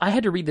gloves, I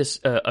had to read this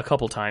a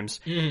couple times.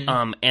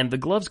 And the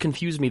gloves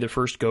confused me the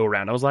first go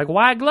around. I was like,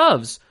 why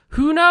gloves?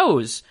 Who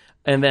knows?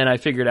 And then I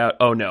figured out,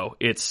 oh no,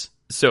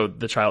 so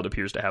the child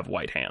appears to have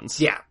white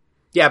hands. Yeah.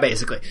 Yeah,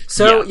 basically.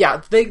 So,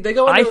 they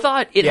go into... I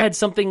thought it had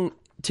something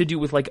to do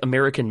with, like,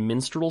 American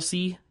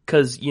minstrelsy,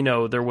 because,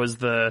 there was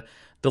the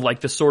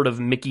sort of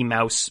Mickey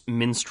Mouse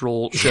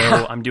minstrel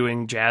show. I'm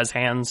doing jazz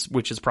hands,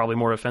 which is probably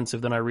more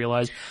offensive than I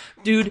realized.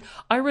 Dude,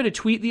 I read a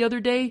tweet the other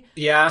day.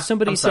 Yeah,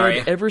 somebody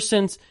said, ever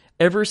since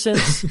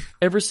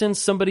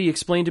somebody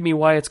explained to me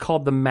why it's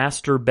called the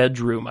master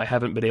bedroom, I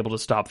haven't been able to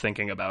stop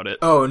thinking about it.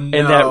 Oh, no.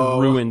 And that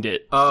ruined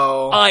it.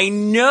 Oh. I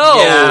know!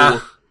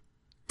 Yeah.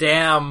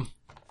 Damn.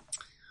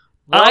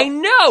 Well, I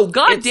know!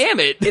 God damn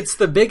it! It's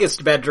the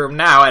biggest bedroom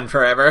now and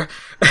forever.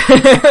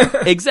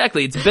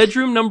 Exactly. It's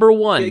bedroom number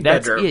 1. Big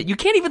That's bedroom. it. You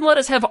can't even let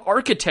us have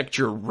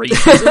architecture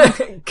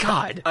racism.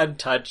 God.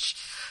 Untouched.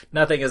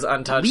 Nothing is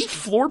untouched. Leave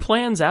floor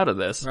plans out of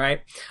this.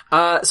 Right.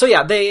 So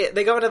yeah, they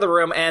go into the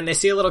room and they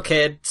see a little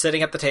kid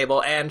sitting at the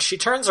table and she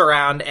turns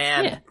around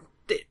and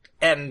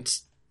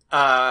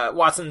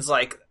Watson's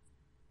like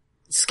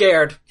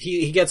scared.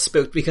 He gets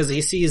spooked because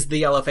he sees the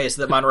yellow face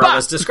that Monroe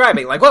was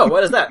describing. Like, whoa,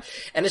 what is that?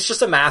 And it's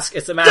just a mask.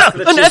 It's a mask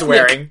that she's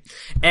wearing.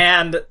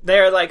 And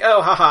they're like,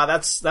 oh, haha,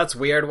 that's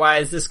weird. Why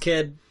is this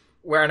kid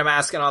wearing a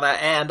mask and all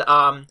that?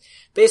 And,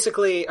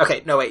 basically,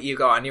 okay, no, wait, you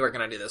go on. You were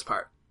gonna do this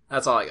part.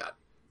 That's all I got.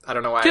 I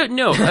don't know why.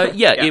 No,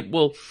 yeah.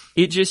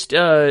 It just,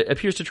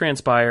 appears to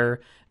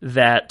transpire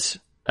that,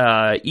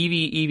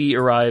 Evie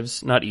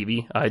arrives, not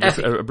Evie, I just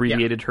Effie.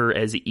 abbreviated her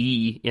as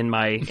E in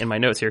my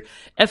notes here.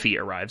 Effie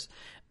arrives.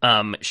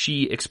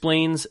 She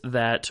explains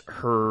that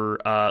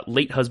her,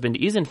 late husband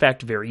is in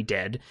fact very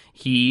dead.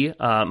 He,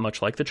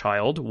 much like the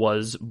child,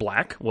 was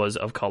black, was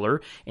of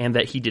color, and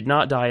that he did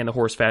not die in the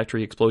horse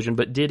factory explosion,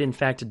 but did in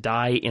fact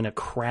die in a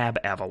crab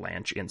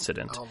avalanche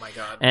incident. Oh my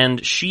god.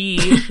 And she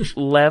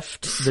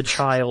left the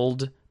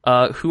child,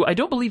 who I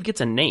don't believe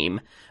gets a name,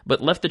 but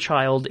left the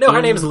child No, her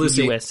in name's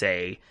Lucy. the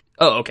USA.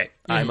 Oh, okay.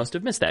 I must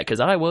have missed that because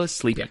I was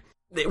sleeping.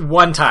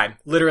 One time.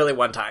 Literally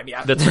one time,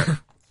 yeah. That's right.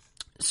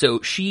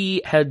 So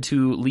she had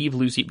to leave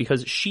Lucy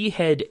because she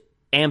had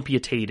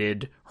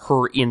amputated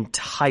her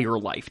entire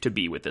life to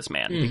be with this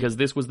man. Because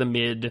this was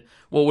the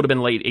what would have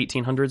been late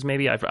 1800s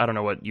maybe? I don't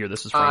know what year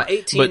this is from.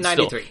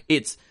 1893. But still,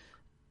 it's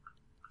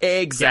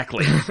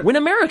exactly. When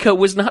America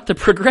was not the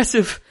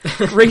progressive,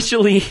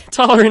 racially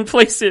tolerant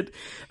place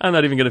I'm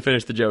not even going to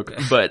finish the joke,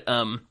 but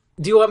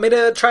do you want me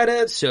to try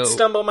to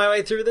stumble my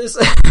way through this?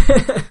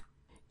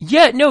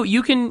 Yeah, no,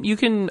 you can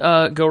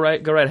go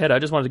right ahead. I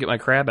just wanted to get my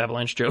crab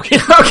avalanche joke in.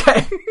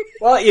 Okay.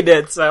 Well, you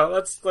did, so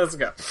let's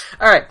go.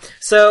 Alright,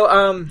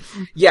 so,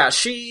 yeah,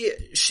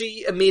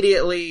 she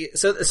immediately,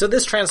 so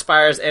this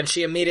transpires and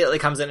she immediately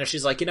comes in and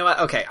she's like, you know what,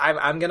 okay,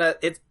 I'm gonna,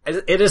 it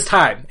is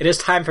time. It is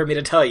time for me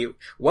to tell you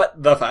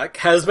what the fuck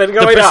has been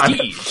going on.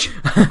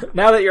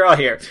 Now that you're all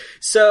here.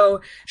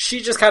 So,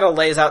 she just kind of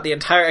lays out the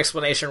entire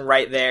explanation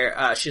right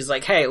there. She's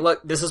like, hey,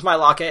 look, this is my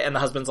locket, and the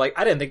husband's like,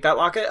 I didn't think that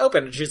locket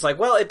opened. And she's like,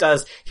 well, it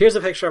does. Here's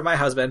a picture of my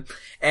husband,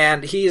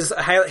 and he's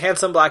a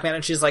handsome black man,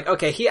 and she's like,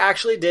 okay, he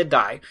actually did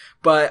die.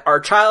 But our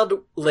child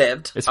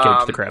lived,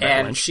 Escaped the crab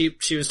and avalanche.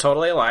 she was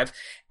totally alive,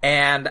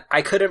 and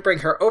I couldn't bring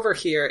her over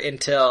here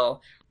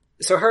until,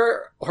 so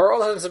her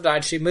old husband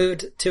died, she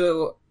moved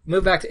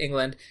back to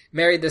England,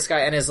 married this guy,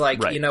 and is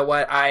like, right. You know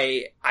what,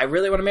 I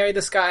really want to marry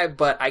this guy,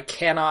 but I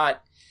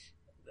cannot,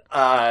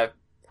 I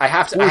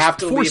have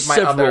to leave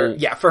my other,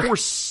 for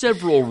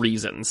several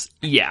reasons.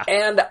 Yeah.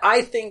 And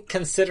I think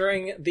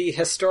considering the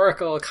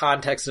historical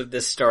context of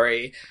this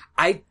story,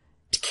 I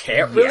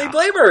can't really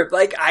blame her.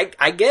 Like,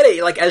 I get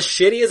it. Like, as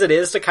shitty as it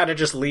is to kind of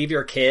just leave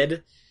your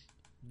kid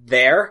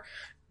there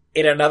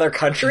in another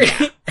country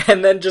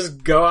and then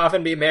just go off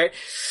and be married.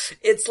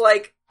 It's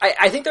like,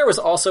 I think there was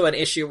also an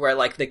issue where,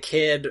 like, the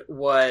kid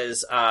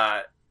was,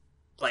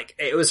 like,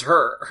 it was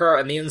her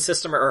immune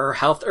system or her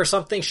health or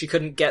something. She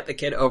couldn't get the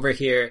kid over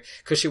here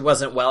because she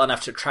wasn't well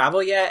enough to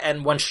travel yet.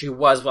 And once she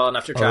was well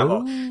enough to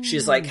travel,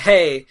 she's like,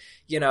 hey,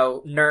 you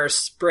know,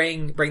 nurse,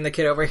 bring the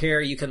kid over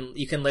here. You can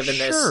live in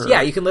this,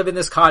 you can live in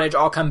this cottage.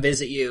 I'll come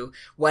visit you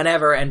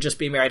whenever and just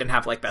be married and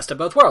have like best of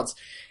both worlds.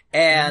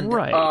 And,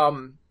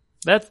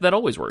 that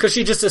always works. Cause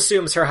she just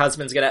assumes her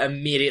husband's gonna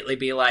immediately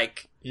be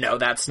like, no,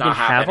 that's not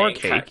happening.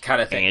 Have our cake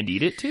kind of thing. And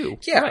eat it too.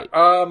 Yeah.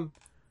 Right.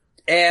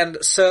 And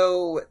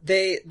so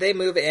they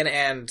move in,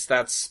 and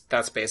that's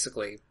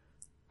basically,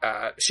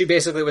 she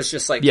basically was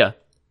just like,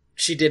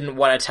 she didn't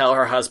want to tell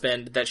her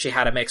husband that she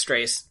had a mixed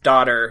race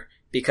daughter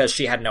because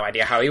she had no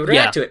idea how he would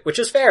react to it, which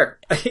is fair.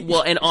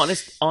 Well, and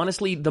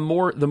honestly, the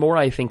more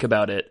I think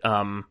about it,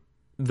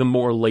 the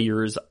more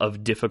layers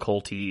of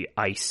difficulty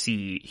I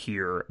see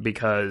here,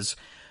 because,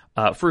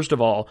 first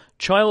of all,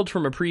 child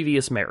from a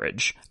previous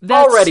marriage.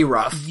 That's already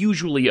rough.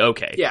 Usually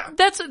okay. Yeah.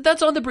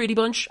 That's on the Brady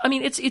Bunch. I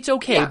mean, it's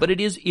okay, but it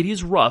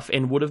is rough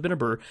and would have been a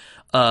burr.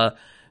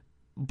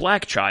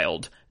 Black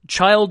child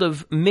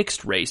of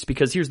mixed race,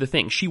 because here's the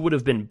thing, she would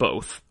have been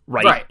both,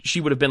 right? She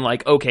would have been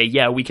like, okay,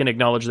 yeah, we can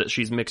acknowledge that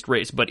she's mixed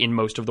race, but in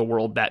most of the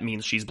world that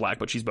means she's black,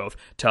 but she's both.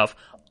 Tough.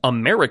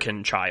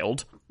 American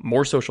child,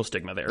 more social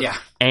stigma there. Yeah.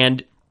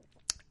 And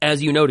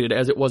as you noted,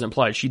 as it was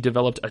implied, she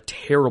developed a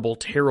terrible,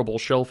 terrible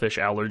shellfish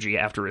allergy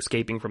after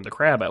escaping from the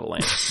crab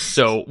avalanche.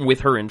 So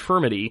with her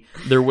infirmity,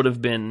 there would have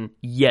been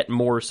yet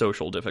more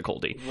social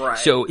difficulty. Right.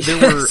 So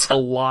there were a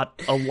lot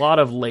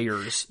of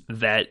layers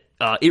that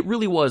it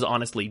really was,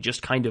 honestly,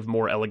 just kind of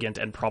more elegant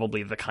and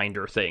probably the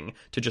kinder thing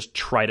to just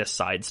try to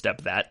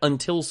sidestep that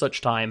until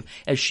such time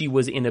as she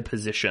was in a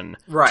position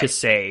to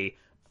say,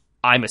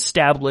 I'm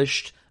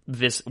established,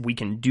 we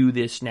can do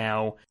this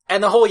now.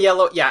 And the whole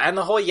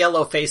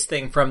yellow face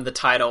thing from the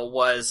title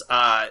was,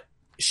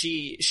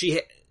 she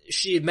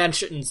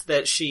mentions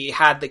that she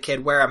had the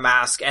kid wear a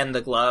mask and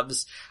the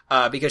gloves,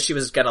 because she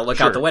was gonna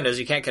look out the windows.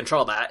 You can't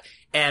control that.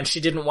 And she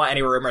didn't want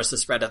any rumors to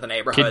spread to the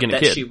neighborhood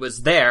that she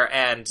was there,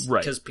 and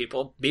because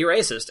people be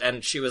racist.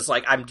 And she was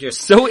like, I'm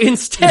just... So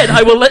instead,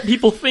 I will let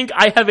people think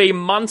I have a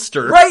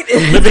monster. Right!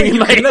 Living in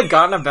my... couldn't have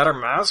gotten a better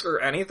mask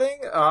or anything.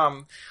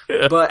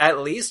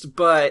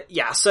 But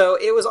yeah, so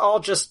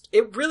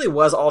it really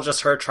was all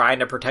just her trying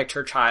to protect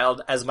her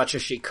child as much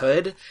as she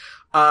could.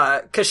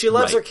 Cause she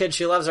loves her kid,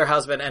 she loves her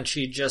husband, and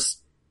she just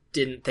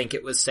didn't think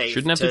it was safe.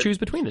 Shouldn't have to choose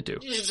between the two.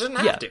 She shouldn't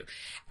have to.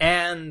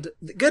 And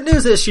the good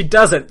news is she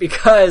doesn't,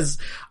 because,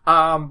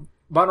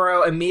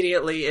 Monroe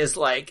immediately is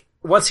like,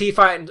 once he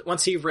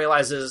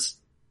realizes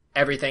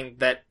everything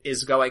that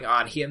is going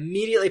on, he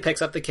immediately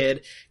picks up the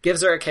kid,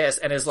 gives her a kiss,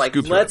 and is like,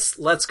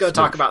 let's go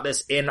talk about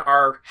this in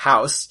our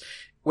house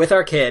with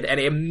our kid, and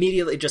he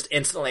immediately just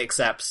instantly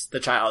accepts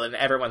the child, and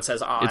everyone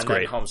says, and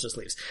then Holmes just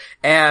leaves.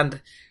 And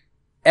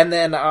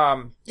then,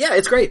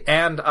 it's great.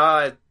 And,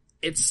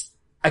 it's,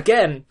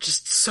 again,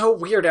 just so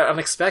weird and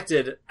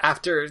unexpected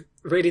after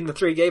reading The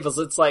Three Gables.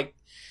 It's like,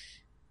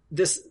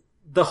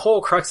 the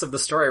whole crux of the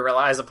story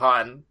relies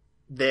upon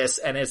this,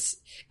 and it's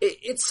a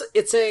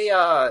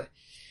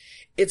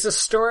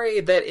story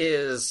that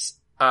is,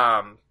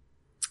 the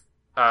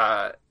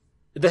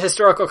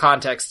historical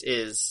context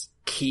is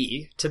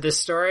key to this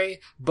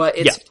story, but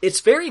it's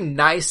very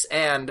nice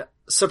and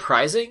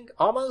surprising,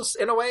 almost,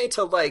 in a way,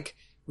 to like,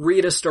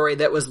 read a story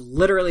that was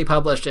literally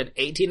published in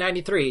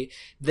 1893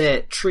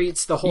 that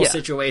treats the whole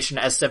situation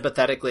as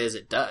sympathetically as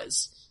it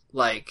does.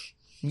 Like,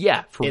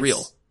 for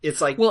real. It's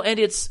like, well, and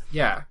it's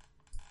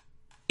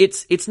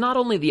not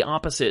only the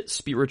opposite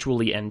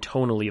spiritually and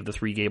tonally of The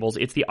Three Gables,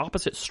 it's the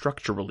opposite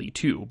structurally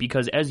too,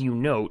 because as you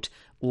note,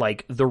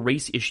 like, the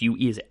race issue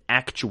is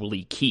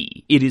actually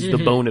key. It is the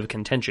bone of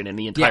contention in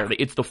the entire,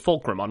 it's the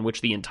fulcrum on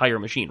which the entire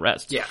machine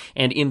rests. Yeah.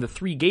 And in The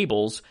Three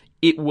Gables,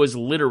 it was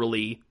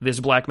literally, this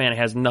black man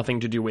has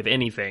nothing to do with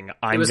anything.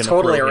 I'm going to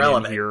totally throw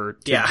irrelevant. him in here.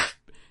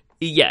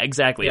 Yeah,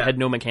 exactly. It had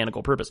no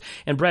mechanical purpose.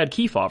 And Brad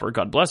Kefauver,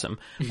 God bless him,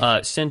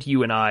 sent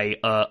you and I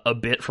a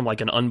bit from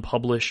like an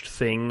unpublished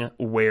thing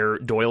where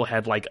Doyle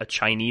had like a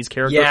Chinese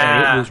character,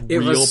 and it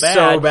was bad.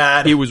 So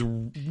bad. It was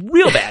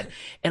real bad.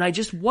 And I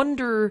just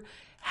wonder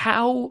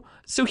how...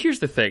 So here's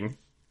the thing.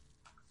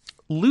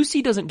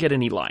 Lucy doesn't get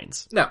any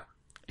lines. No.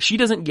 She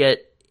doesn't get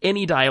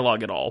any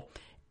dialogue at all.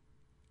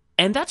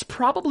 And that's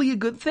probably a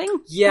good thing.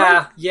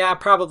 Yeah, right?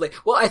 Probably.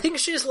 Well, I think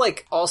she's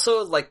like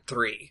also like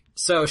 3,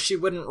 so she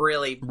wouldn't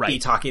really be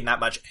talking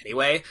that much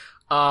anyway.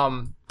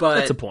 But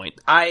that's a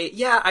point. I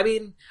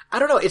mean, I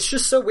don't know. It's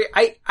just so weird.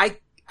 I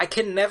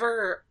can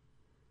never.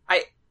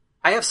 I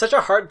have such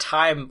a hard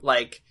time.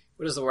 Like,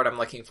 what is the word I'm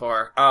looking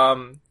for?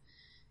 I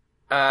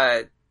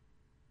don't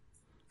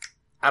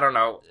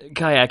know.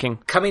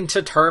 Kayaking. Coming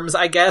to terms,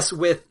 I guess,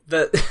 with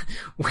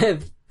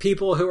with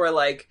people who are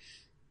like.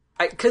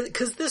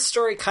 Cause this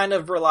story kind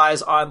of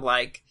relies on,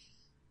 like,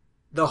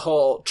 the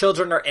whole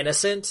children are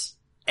innocent,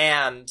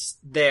 and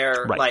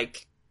they're,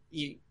 like,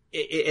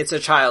 it's a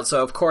child,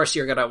 so of course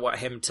you're gonna want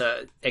him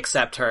to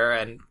accept her,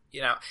 and, you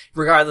know,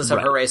 regardless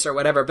of her race or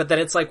whatever, but then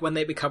it's like, when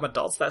they become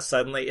adults, that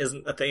suddenly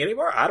isn't a thing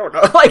anymore? I don't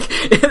know. Like,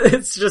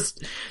 it's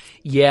just...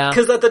 Yeah.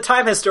 Because at the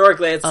time,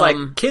 historically, it's like,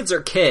 kids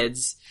are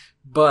kids,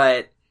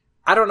 but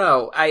I don't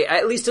know.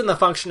 At least in the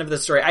function of the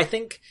story, I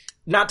think,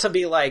 not to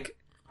be like,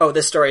 oh,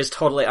 this story is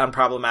totally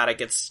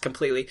unproblematic, it's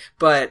completely,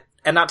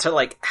 and not to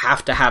like,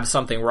 have to have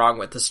something wrong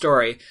with the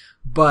story,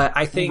 but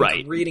I think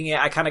reading it,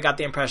 I kind of got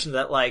the impression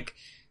that like,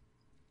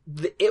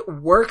 it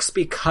works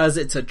because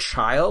it's a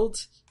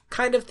child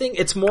kind of thing.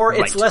 It's more,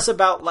 it's less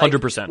about like,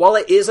 100%. While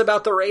it is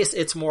about the race,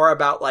 it's more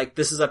about like,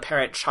 this is a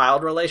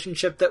parent-child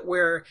relationship that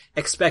we're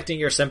expecting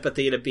your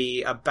sympathy to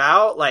be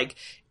about, like,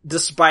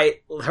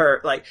 despite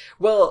her, like,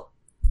 well,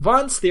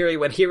 Vaughn's theory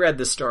when he read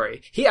the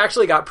story, he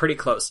actually got pretty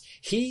close.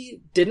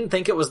 He didn't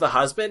think it was the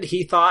husband,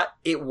 he thought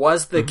it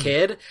was the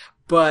kid,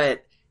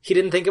 but he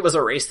didn't think it was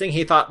a race thing,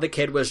 he thought the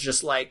kid was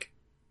just like,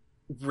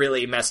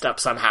 really messed up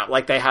somehow.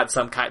 Like they had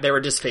they were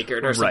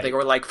disfigured or something,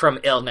 or like from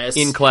illness.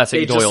 In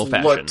classic Doyle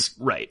fashion.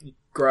 Right.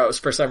 Gross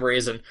for some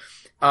reason.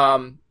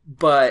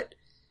 But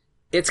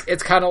it's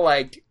kind of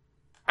like,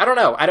 I don't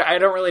know. I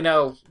don't really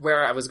know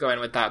where I was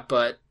going with that,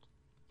 but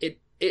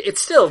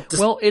it's still,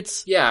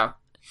 yeah.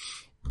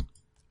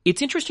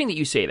 It's interesting that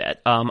you say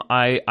that.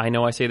 I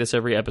know I say this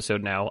every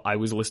episode now. I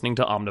was listening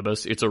to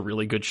Omnibus. It's a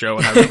really good show,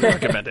 and I really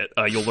recommend it.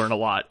 You'll learn a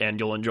lot, and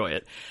you'll enjoy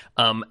it.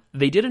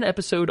 They did an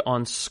episode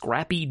on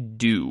Scrappy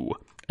Doo,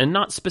 and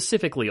not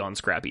specifically on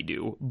Scrappy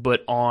Doo,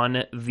 but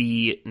on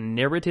the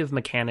narrative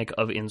mechanic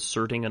of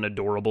inserting an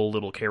adorable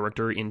little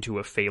character into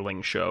a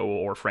failing show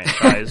or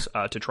franchise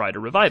to try to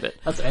revive it.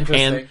 That's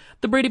interesting. And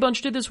the Brady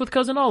Bunch did this with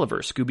Cousin Oliver.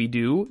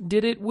 Scooby-Doo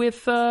did it with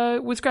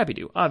Scrappy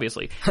Doo,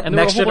 obviously. And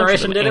Next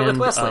Generation did it with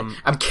Wesley.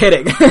 I'm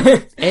kidding.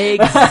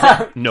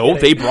 No,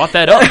 they brought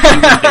that up. He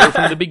was there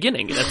from the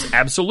beginning. That's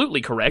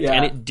absolutely correct,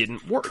 and it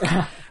didn't work.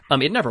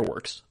 It never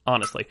works,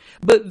 honestly.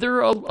 But there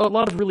are a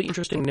lot of really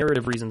interesting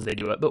narrative reasons they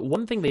do it. But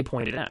one thing they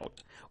pointed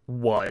out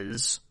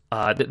was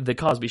the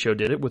Cosby Show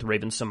did it with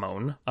Raven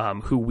Simone,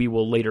 who we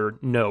will later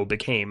know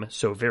became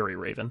So Very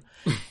Raven.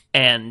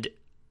 And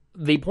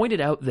they pointed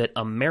out that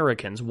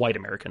white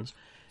Americans,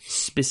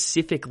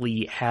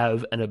 specifically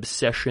have an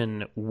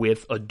obsession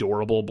with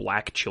adorable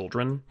black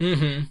children.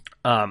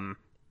 Mm-hmm.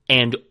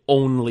 And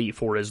only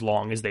for as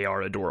long as they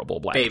are adorable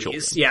black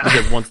children. Yeah.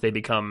 Because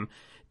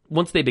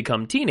once they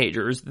become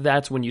teenagers,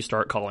 that's when you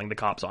start calling the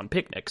cops on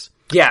picnics.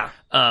 Yeah.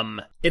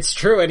 It's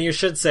true, and you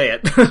should say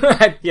it.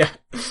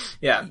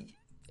 Yeah.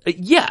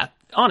 Yeah,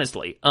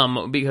 honestly.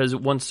 Because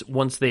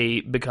once they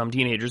become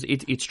teenagers,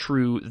 it's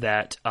true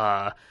that,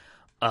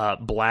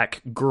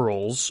 black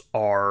girls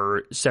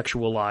are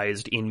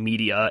sexualized in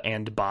media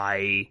and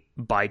by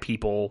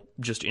people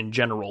just in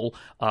general,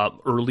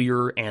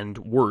 earlier and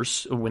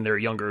worse when they're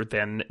younger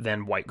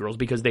than white girls,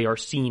 because they are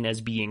seen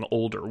as being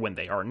older when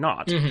they are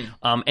not.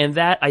 Mm-hmm. And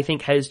that, I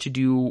think, has to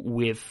do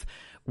with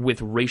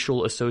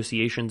racial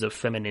associations of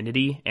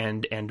femininity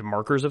and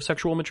markers of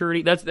sexual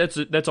maturity.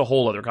 That's a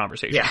whole other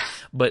conversation. Yeah.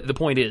 But the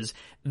point is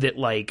that,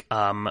 like,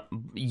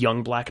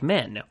 young black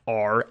men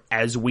are,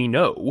 as we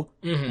know,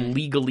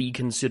 legally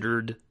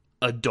considered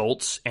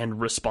adults and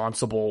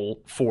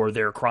responsible for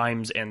their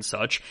crimes and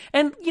such.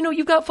 And, you know,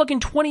 you've got fucking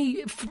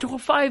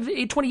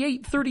 25,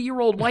 28,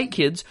 30-year-old white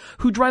kids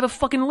who drive a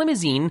fucking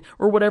limousine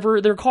or whatever,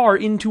 their car,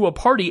 into a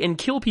party and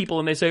kill people,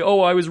 and they say,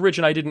 oh, I was rich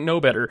and I didn't know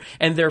better,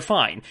 and they're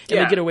fine. And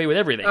they get away with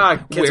everything.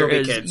 Kids will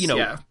be kids, you know,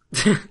 yeah.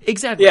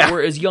 Exactly. Yeah.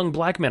 Whereas young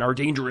black men are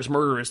dangerous,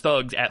 murderous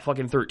thugs at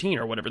fucking 13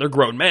 or whatever. They're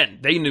grown men.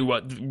 They knew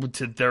what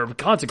to their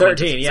consequences.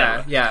 13,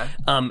 yeah.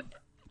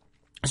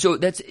 So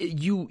that's,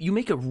 you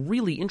make a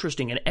really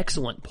interesting and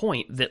excellent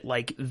point that,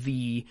 like,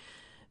 the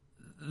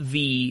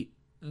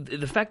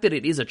fact that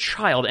it is a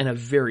child, and a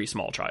very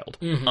small child,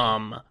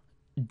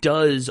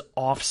 does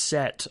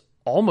offset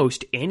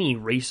almost any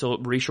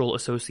racial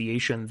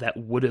association that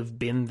would have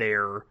been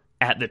there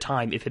at the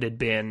time if it had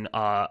been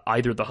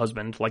either the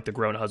husband, like the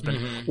grown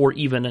husband, or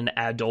even an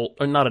adult,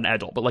 or not an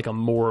adult, but like a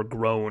more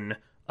grown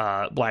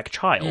black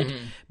child,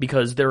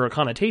 because there are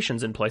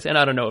connotations in place, and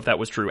I don't know if that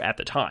was true at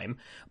the time,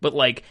 but,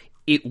 like,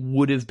 it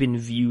would have been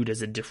viewed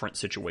as a different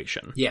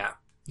situation. Yeah.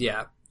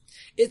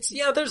 There's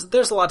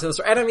a lot to the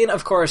story. And I mean,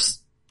 of course,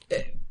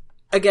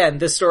 again,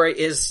 this story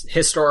is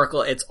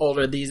historical, it's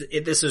older,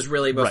 this is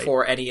really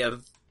before any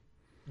of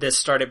this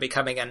started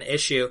becoming an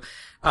issue.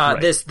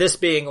 This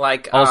being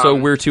like, also,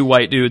 we're two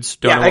white dudes,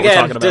 don't know what we're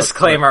talking about.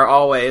 Disclaimer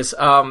always.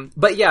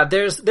 But yeah,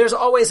 there's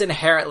always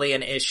inherently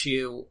an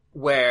issue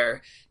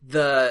where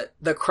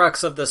the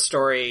crux of the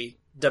story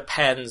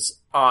depends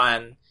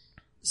on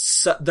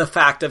the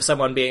fact of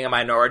someone being a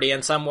minority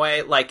in some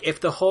way. Like, if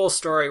the whole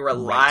story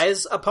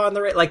relies upon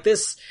like,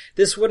 this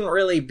wouldn't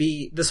really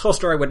be, this whole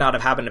story would not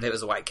have happened if it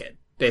was a white kid,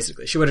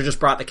 basically. She would have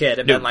just brought the kid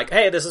and been like,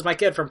 hey, this is my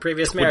kid from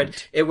previous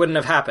marriage. It wouldn't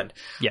have happened.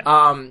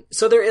 Yeah.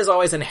 So there is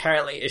always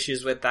inherently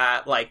issues with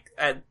that. Like,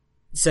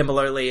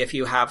 similarly, if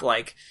you have,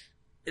 like,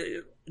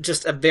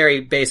 just a very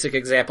basic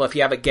example, if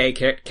you have a gay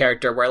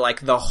character where,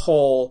 like, the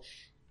whole,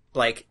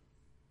 like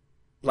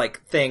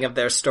thing of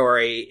their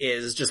story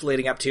is just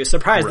leading up to,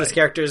 surprise, this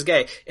character is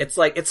gay. It's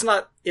like, it's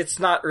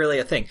not really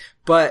a thing.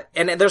 But,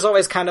 and there's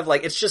always kind of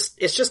like, it's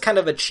just kind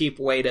of a cheap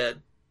way to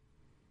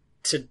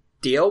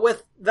deal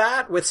with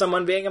that with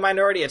someone being a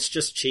minority. It's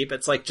just cheap.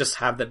 It's like, just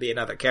have them be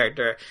another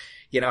character,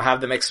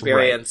 have them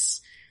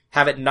experience,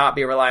 have it not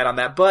be reliant on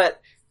that. But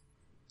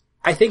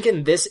I think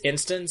in this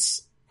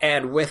instance,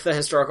 and with the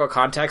historical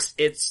context,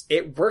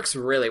 it works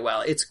really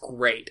well. It's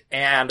great.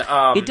 And,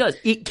 it does.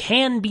 It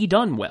can be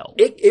done well.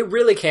 It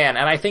really can.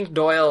 And I think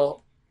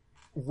Doyle,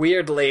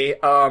 weirdly,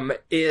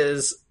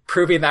 is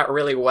proving that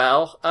really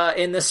well,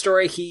 in this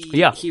story.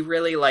 He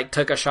really, like,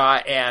 took a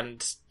shot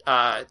and,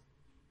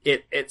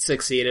 it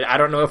succeeded. I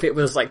don't know if it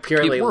was, like,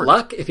 purely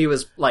luck, if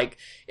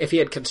he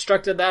had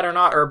constructed that or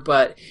not,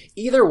 but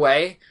either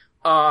way,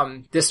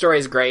 this story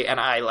is great, and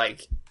I,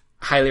 like,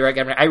 highly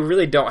recommend it. I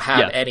really don't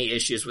have any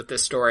issues with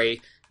this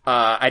story.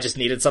 I just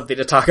needed something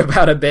to talk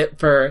about a bit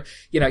for,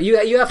 you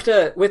have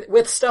to,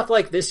 with stuff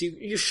like this,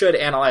 you should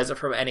analyze it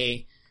from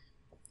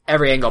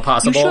every angle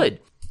possible. You should.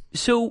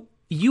 So,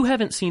 you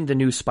haven't seen the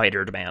new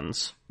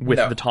Spider-Mans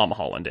with the Tom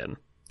Holland in?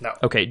 No.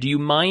 Okay, do you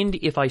mind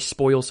if I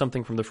spoil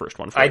something from the first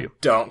one for you? I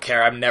don't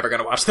care. I'm never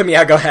gonna watch them.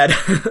 Yeah, go ahead.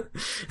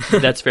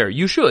 That's fair.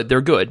 You should.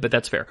 They're good, but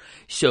that's fair.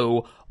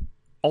 So,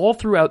 all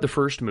throughout the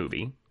first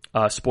movie,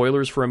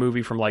 spoilers for a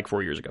movie from like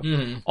 4 years ago,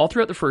 all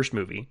throughout the first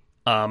movie,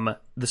 the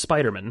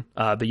Spider-Man,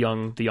 the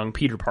young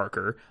Peter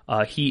Parker,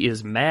 he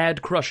is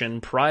mad crushing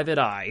Private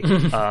Eye,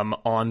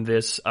 on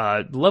this,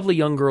 lovely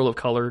young girl of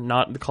color,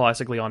 not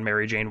classically on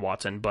Mary Jane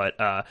Watson,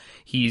 but,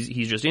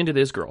 he's just into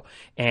this girl.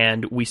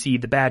 And we see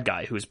the bad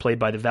guy, who is played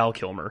by the Val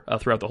Kilmer,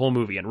 throughout the whole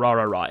movie, and rah,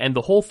 rah, rah. And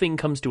the whole thing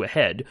comes to a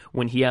head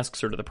when he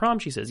asks her to the prom,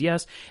 she says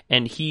yes,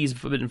 and he's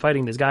been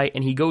fighting this guy,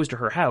 and he goes to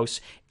her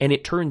house, and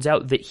it turns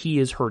out that he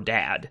is her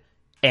dad.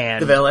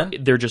 And the villain?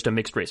 They're just a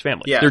mixed race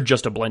family. Yeah. They're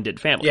just a blended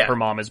family. Yeah. Her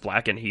mom is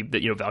black and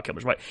Val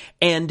Kilmer's white.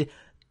 And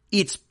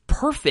it's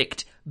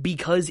perfect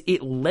because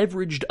it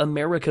leveraged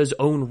America's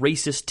own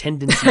racist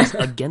tendencies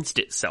against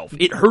itself.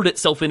 It hurt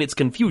itself in its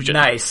confusion.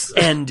 Nice.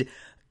 And,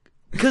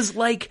 cause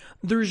like,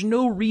 there's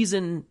no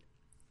reason,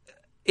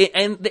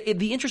 and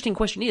the interesting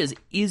question is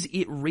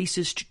it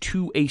racist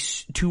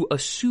to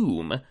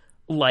assume,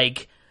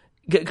 like,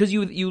 because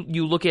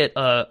you look at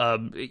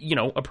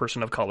a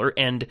person of color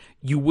and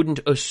you wouldn't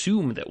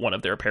assume that one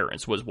of their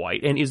parents was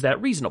white, and is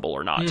that reasonable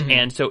or not?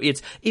 And so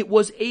it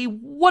was a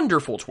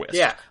wonderful twist.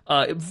 Yeah.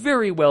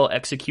 Very well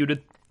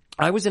executed.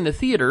 I was in the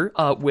theater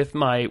with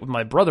my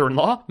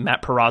brother-in-law,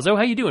 Matt Perazzo.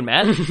 How you doing,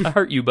 Matt? I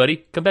hurt you,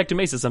 buddy. Come back to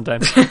Mesa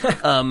sometime.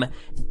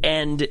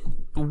 And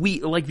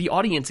we, like, the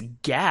audience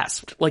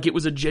gasped. Like, it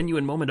was a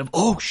genuine moment of,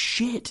 oh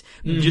shit,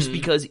 just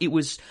because it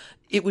was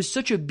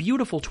such a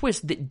beautiful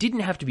twist that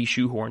didn't have to be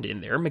shoehorned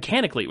in there.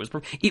 Mechanically,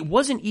 it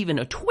wasn't even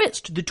a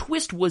twist. The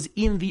twist was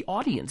in the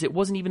audience. It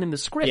wasn't even in the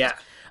script. Yeah.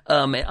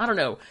 And I don't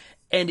know.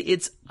 And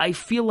I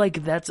feel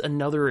like that's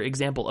another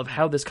example of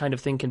how this kind of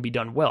thing can be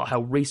done well.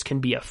 How race can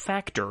be a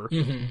factor,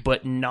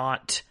 but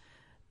not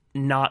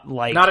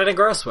like... Not in a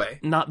gross way.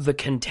 Not the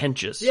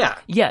contentious. Yeah.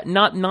 Yeah,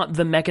 not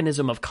the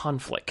mechanism of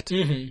conflict.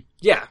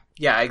 Yeah.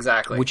 Yeah,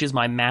 exactly. Which is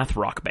my math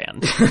rock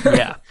band.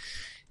 Yeah.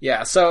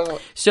 Yeah, so...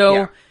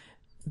 Yeah.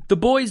 The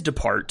boys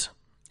depart,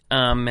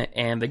 and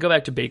they go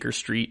back to Baker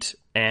Street,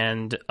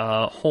 and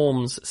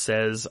Holmes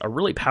says a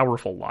really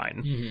powerful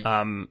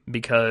line,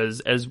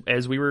 because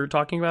as we were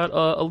talking about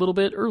a little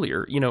bit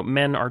earlier,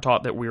 men are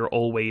taught that we're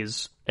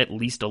always at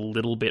least a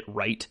little bit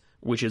right,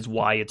 which is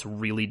why it's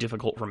really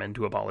difficult for men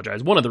to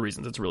apologize. One of the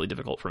reasons it's really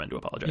difficult for men to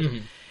apologize.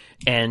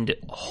 And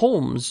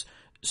Holmes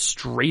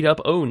straight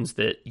up owns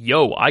that,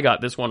 yo, I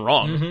got this one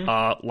wrong,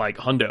 like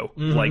hundo,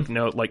 like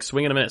no, like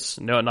swing and a miss,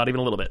 no, not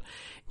even a little bit.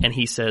 And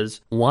he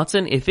says,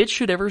 Watson, if it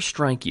should ever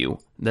strike you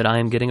that I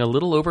am getting a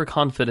little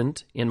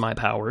overconfident in my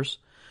powers,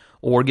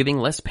 or giving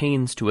less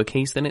pains to a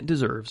case than it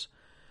deserves,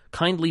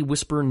 kindly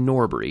whisper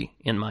Norbury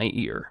in my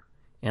ear,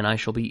 and I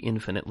shall be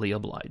infinitely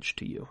obliged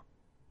to you.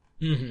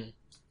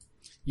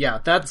 Yeah,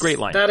 that's... Great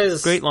line. That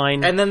is... Great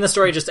line. And then the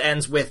story just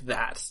ends with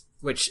that,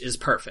 which is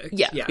perfect.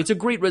 Yeah. It's a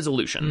great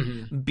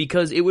resolution,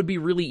 because it would be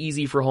really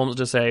easy for Holmes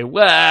to say,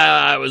 well,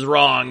 I was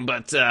wrong,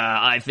 but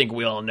I think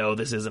we all know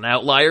this is an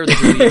outlier.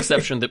 This is the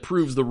exception that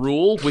proves the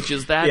rule, which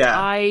is that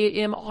I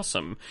am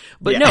awesome.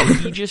 But no,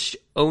 he just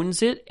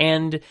owns it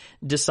and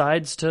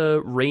decides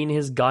to rein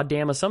his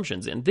goddamn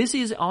assumptions in. This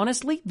is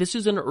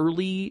an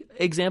early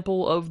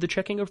example of the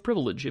checking of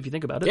privilege, if you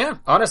think about it. Yeah,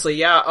 honestly,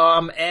 yeah.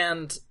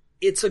 And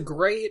it's a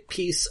great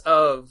piece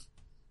of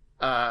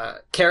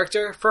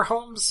character for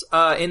Holmes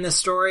in this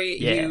story.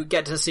 You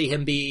get to see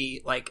him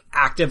be like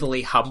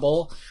actively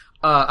humble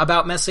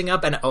about messing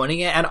up and owning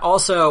it, and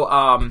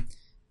also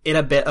in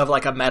a bit of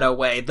like a meta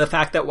way, the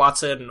fact that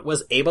Watson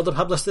was able to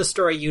publish this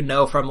story,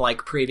 from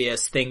like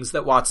previous things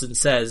that Watson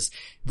says,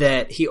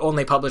 that he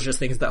only publishes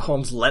things that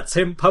Holmes lets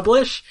him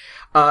publish.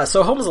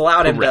 So Holmes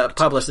allowed him to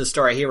publish this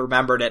story. He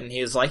remembered it and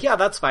he was like, yeah,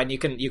 that's fine. You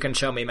can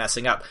show me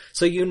messing up.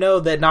 So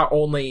that not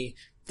only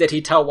did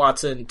he tell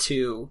Watson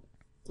to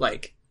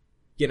like,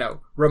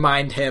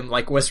 remind him,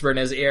 like whisper in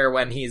his ear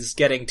when he's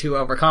getting too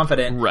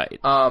overconfident. Right.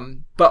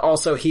 But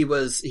also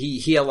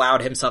he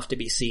allowed himself to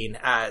be seen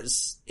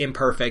as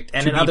imperfect.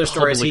 And in other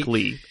stories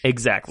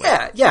exactly.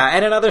 Yeah.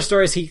 And in other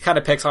stories he kind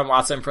of picks on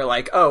Watson for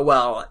like, oh,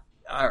 well,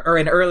 or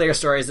in earlier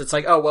stories, it's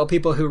like, oh, well,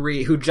 people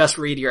who just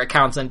read your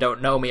accounts and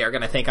don't know me are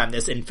going to think I'm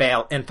this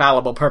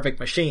infallible, perfect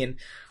machine.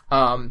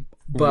 So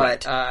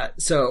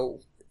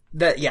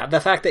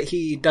the fact that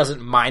he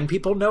doesn't mind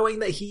people knowing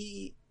that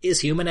he is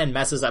human and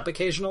messes up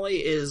occasionally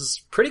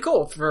is pretty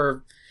cool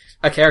for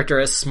a character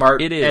as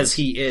smart as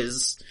he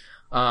is.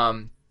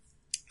 This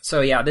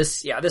story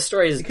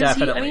is because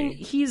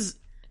definitely...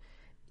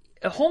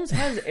 Holmes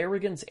has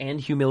arrogance and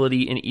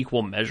humility in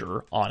equal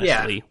measure,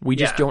 honestly. Yeah, we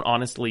just don't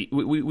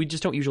we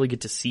just don't usually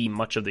get to see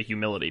much of the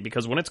humility,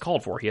 because when it's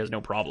called for, he has no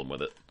problem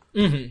with it.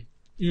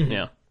 Mm-hmm. Mm-hmm.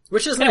 Yeah.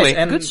 Which is anyway,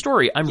 nice. And good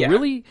story.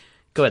 Really...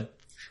 Go ahead.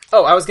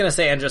 Oh, I was gonna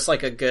say, and just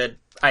like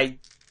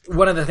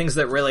one of the things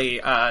that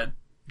really,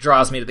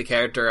 draws me to the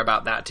character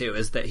about that too,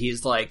 is that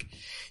he's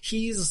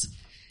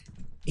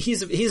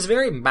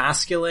very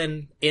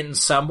masculine in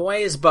some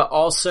ways, but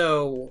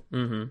also,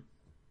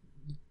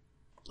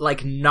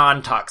 like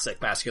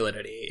non-toxic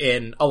masculinity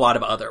in a lot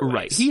of other ways.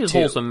 Right. He is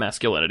wholesome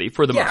masculinity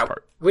for the most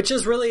part. Which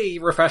is really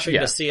refreshing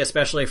to see,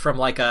 especially from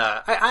like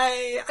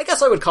I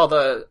guess I would call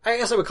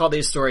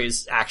these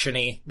stories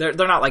action-y. They're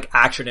not like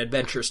action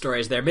adventure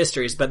stories, they're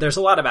mysteries, but there's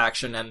a lot of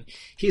action, and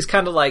he's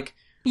kind of like,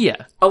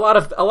 a lot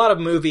of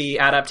movie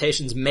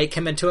adaptations make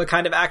him into a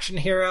kind of action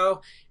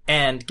hero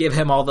and give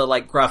him all the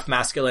like gruff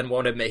masculine,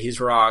 won't admit he's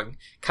wrong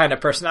kind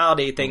of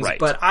personality things. Right.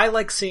 But I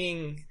like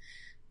seeing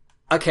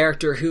a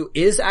character who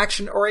is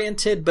action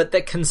oriented, but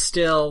that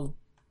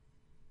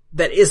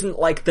isn't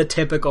like the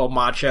typical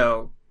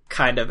macho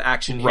kind of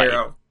action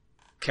hero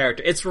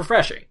character. It's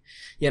refreshing.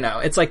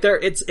 It's like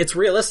it's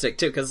realistic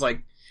too, cause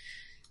like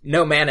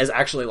no man is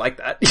actually like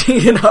that,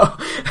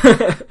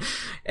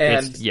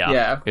 and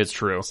it's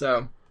true.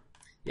 So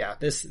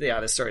this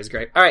story is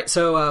great. All right.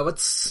 So,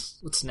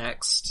 what's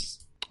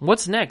next?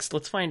 What's next?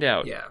 Let's find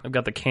out. Yeah. I've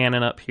got the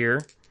canon up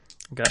here.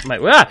 I've got my,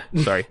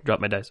 sorry,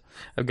 dropped my dice.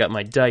 I've got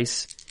my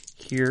dice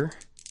here.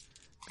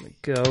 There we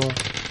go.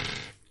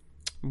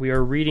 We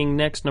are reading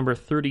next number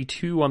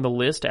 32 on the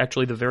list,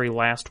 actually the very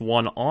last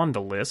one on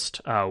the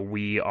list.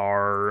 We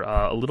are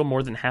a little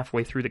more than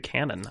halfway through the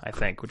canon, I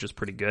think, which is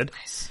pretty good.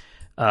 Nice.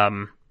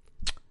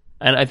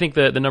 And I think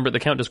the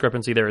count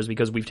discrepancy there is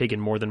because we've taken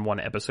more than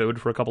one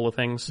episode for a couple of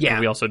things. Yeah. And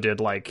we also did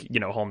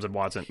Holmes and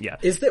Watson. Yeah.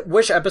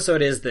 Which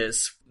episode is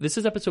this? This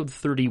is episode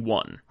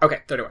 31. Okay,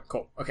 31.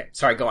 Cool. Okay,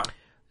 sorry, go on.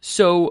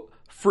 So,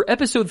 for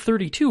episode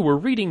 32, we're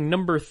reading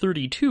number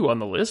 32 on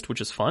the list, which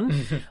is fun.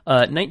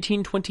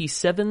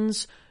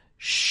 1927's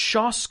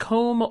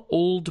Shoscombe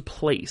Old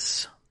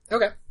Place.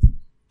 Okay.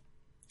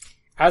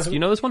 Do you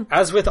know this one?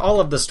 As with all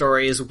of the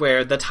stories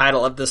where the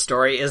title of the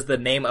story is the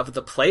name of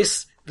the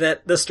place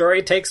that the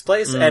story takes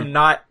place and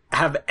not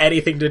have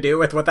anything to do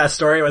with what that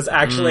story was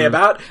actually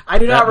about. I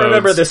do not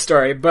remember this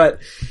story, but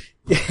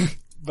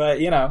it'll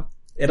be a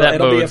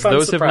fun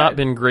Those surprise. Have not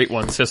been great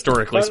ones,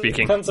 historically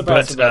speaking. Fun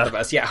surprise for both of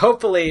us. Yeah,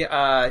 hopefully,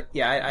 I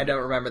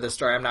don't remember the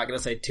story. I'm not going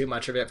to say too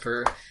much of it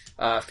for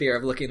fear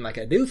of looking like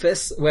a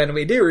doofus when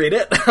we do read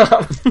it.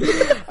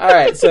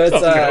 Alright, so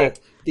it's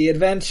The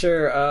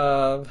Adventure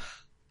of...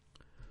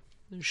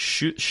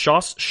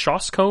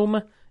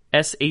 Shoscombe,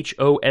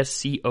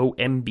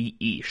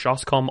 Shoscombe,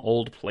 Shoscombe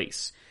Old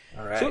Place.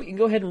 All right. So you can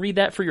go ahead and read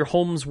that for your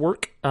Holmes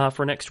work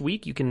for next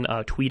week. You can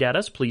tweet at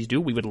us. Please do.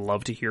 We would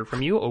love to hear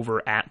from you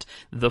over at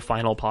The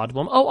Final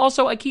Podblum. Oh,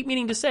 also, I keep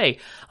meaning to say,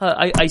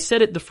 I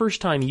said it the first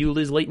time you,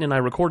 Liz Layton, and I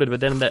recorded, but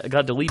then that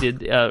got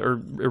deleted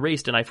or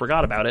erased, and I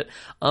forgot about it.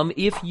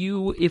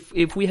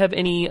 If we have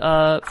any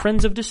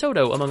friends of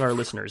DeSoto among our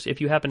listeners,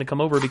 if you happen to come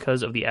over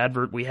because of the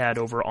advert we had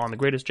over on The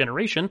Greatest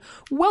Generation,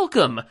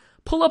 welcome!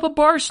 Pull up a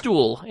bar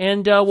stool,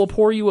 and we'll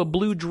pour you a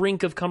blue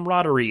drink of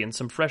camaraderie and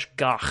some fresh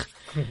gach.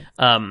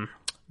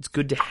 It's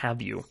good to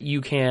have you.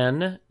 You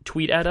can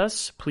tweet at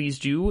us, please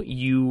do.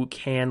 You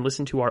can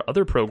listen to our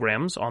other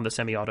programs on the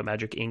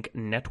Semi-Automagic Inc.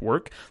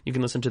 network. You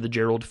can listen to the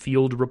Gerald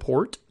Field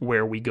Report,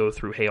 where we go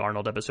through Hey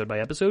Arnold episode by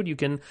episode. You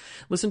can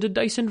listen to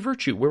Dice and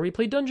Virtue, where we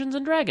play Dungeons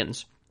and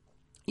Dragons.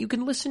 You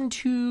can listen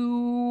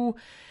to...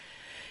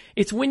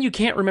 It's when you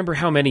can't remember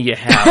how many you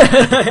have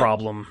the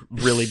problem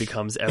really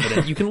becomes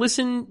evident. You can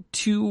listen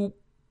to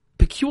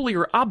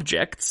Peculiar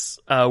Objects,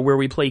 where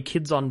we play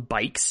Kids on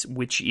Bikes,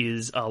 which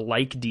is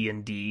like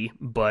D&D,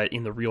 but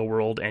in the real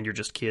world, and you're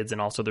just kids,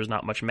 and also there's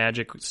not much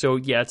magic. So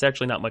yeah, it's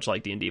actually not much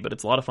like D&D, but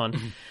it's a lot of fun.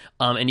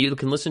 Mm-hmm. And you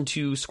can listen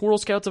to Squirrel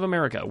Scouts of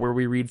America, where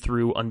we read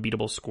through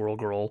Unbeatable Squirrel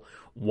Girl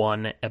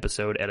one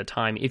episode at a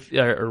time,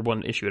 or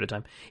one issue at a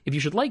time. If you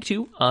should like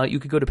to, you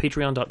could go to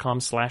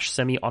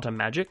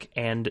patreon.com/semiautomagic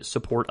and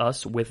support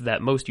us with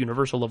that most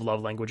universal of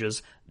love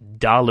languages,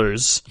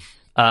 dollars.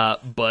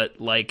 But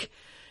like,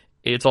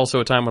 It's also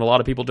a time when a lot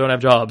of people don't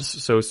have jobs,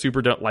 so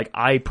super don't, like,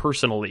 I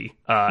personally,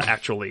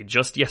 actually,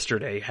 just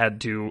yesterday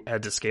had to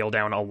scale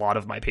down a lot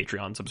of my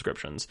Patreon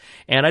subscriptions.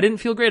 And I didn't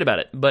feel great about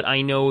it, but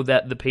I know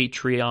that the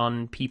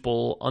Patreon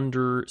people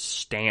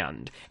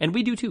understand. And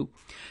we do too.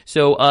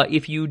 So,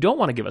 if you don't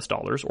want to give us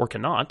dollars, or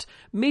cannot,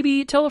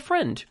 maybe tell a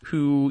friend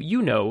who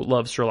you know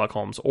loves Sherlock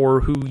Holmes,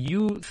 or who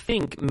you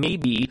think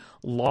maybe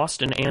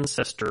lost an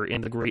ancestor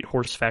in the Great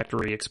Horse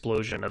Factory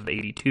explosion of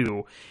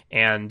 '82,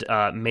 and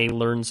may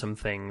learn some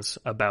things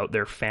about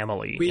their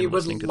family. We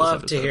would love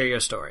love to hear your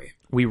story.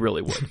 We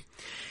really would.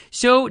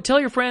 So tell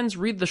your friends,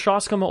 read the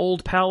Shoscombe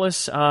Old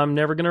Palace. I'm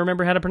never going to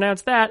remember how to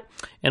pronounce that.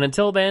 And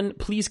until then,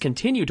 please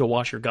continue to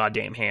wash your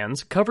goddamn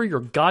hands, cover your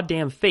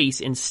goddamn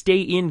face, and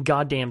stay in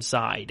goddamn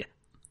side.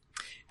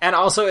 And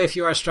also, if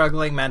you are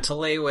struggling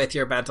mentally with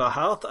your mental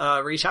health,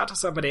 reach out to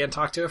somebody and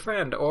talk to a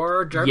friend,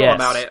 or journal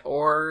about it,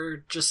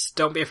 or just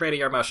don't be afraid of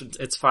your emotions.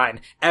 It's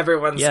fine.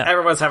 Everyone's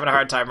having a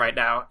hard time right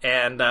now,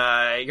 and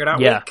you're not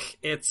weak.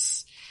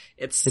 It's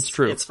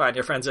true. It's fine.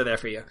 Your friends are there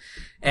for you.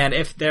 And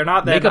if they're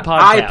not there,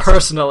 I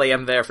personally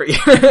am there for you.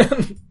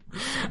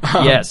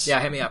 Yes. Yeah,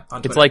 hit me up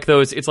on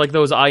Twitter. It's like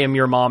those I am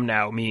your mom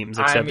now memes,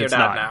 except it's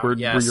not. Now. We're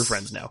your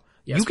friends now.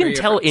 Yes, you can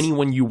tell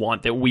anyone you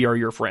want that we are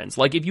your friends.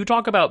 Like, if you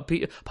talk about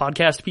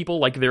podcast people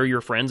like they're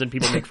your friends and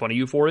people make fun of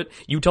you for it,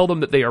 you tell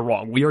them that they are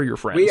wrong. We are your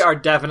friends. We are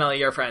definitely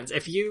your friends.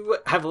 If you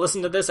have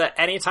listened to this at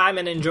any time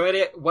and enjoyed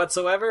it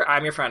whatsoever,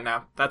 I'm your friend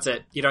now. That's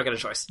it. You don't get a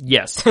choice.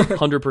 Yes,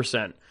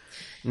 100%.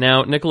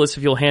 Now, Nicholas,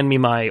 if you'll hand me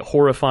my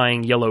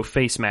horrifying yellow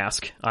face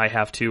mask, I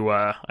have to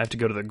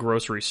go to the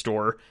grocery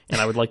store,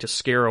 and I would like to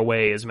scare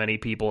away as many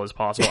people as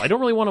possible. I don't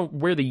really want to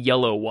wear the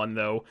yellow one,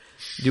 though.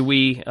 Do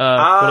we? What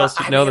else?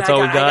 That's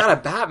all we've got. I got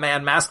a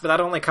Batman mask, but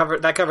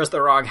that covers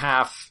the wrong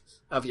half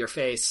of your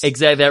face.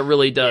 Exactly, that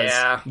really does.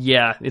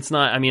 Yeah, it's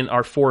not. I mean,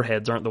 our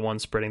foreheads aren't the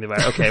ones spreading the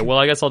virus. Okay, well,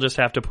 I guess I'll just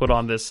have to put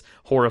on this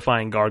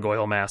horrifying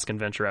gargoyle mask and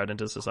venture out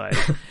into society.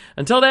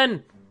 Until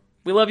then,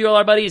 we love you all,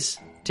 our buddies.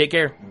 Take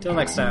care. Till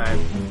next time.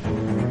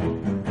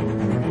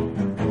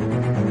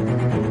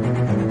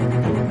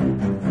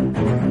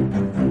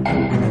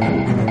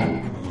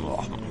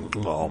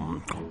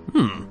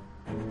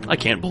 I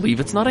can't believe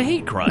it's not a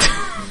hate crime.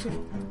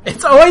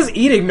 It's always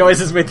eating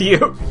noises with you.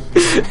 They're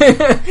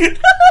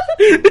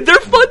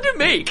fun to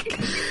make.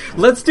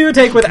 Let's do a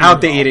take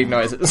without the eating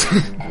noises.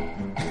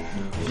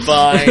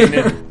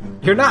 Fine.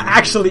 You're not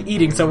actually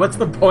eating, so what's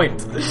the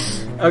point?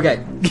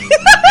 Okay.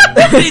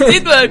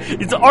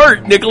 It's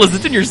art, Nicholas.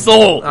 It's in your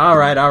soul. All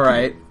right. All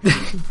right.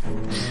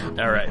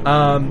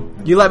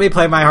 You let me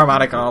play my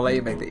harmonica. I'll let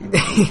you make the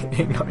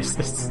eating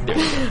noises.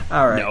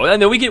 All right.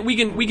 No, we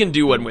can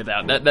do one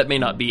without that. That may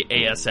not be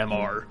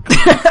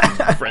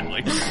ASMR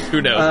friendly.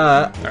 Who knows?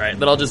 All right,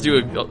 then I'll just do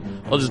a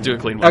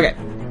clean one. Okay.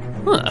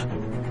 Huh.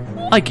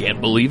 I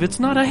can't believe it's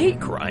not a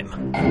hate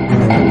crime.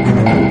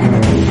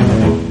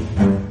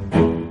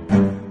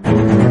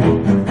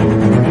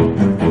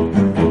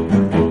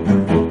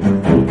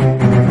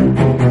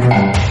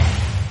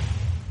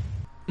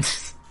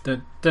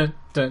 I'm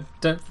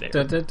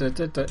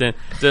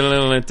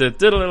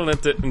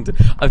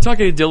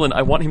talking to Dylan.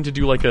 I want him to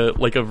do like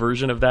a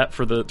version of that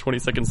for the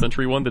 22nd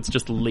century one that's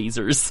just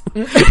lasers.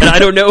 And I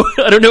don't know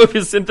if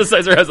his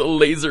synthesizer has a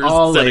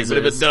lasers setting, but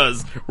if it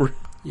does,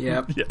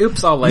 Yep. Yeah.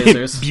 Oops, all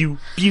lasers. Pew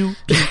pew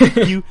pew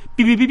pew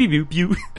pew pew pew pew.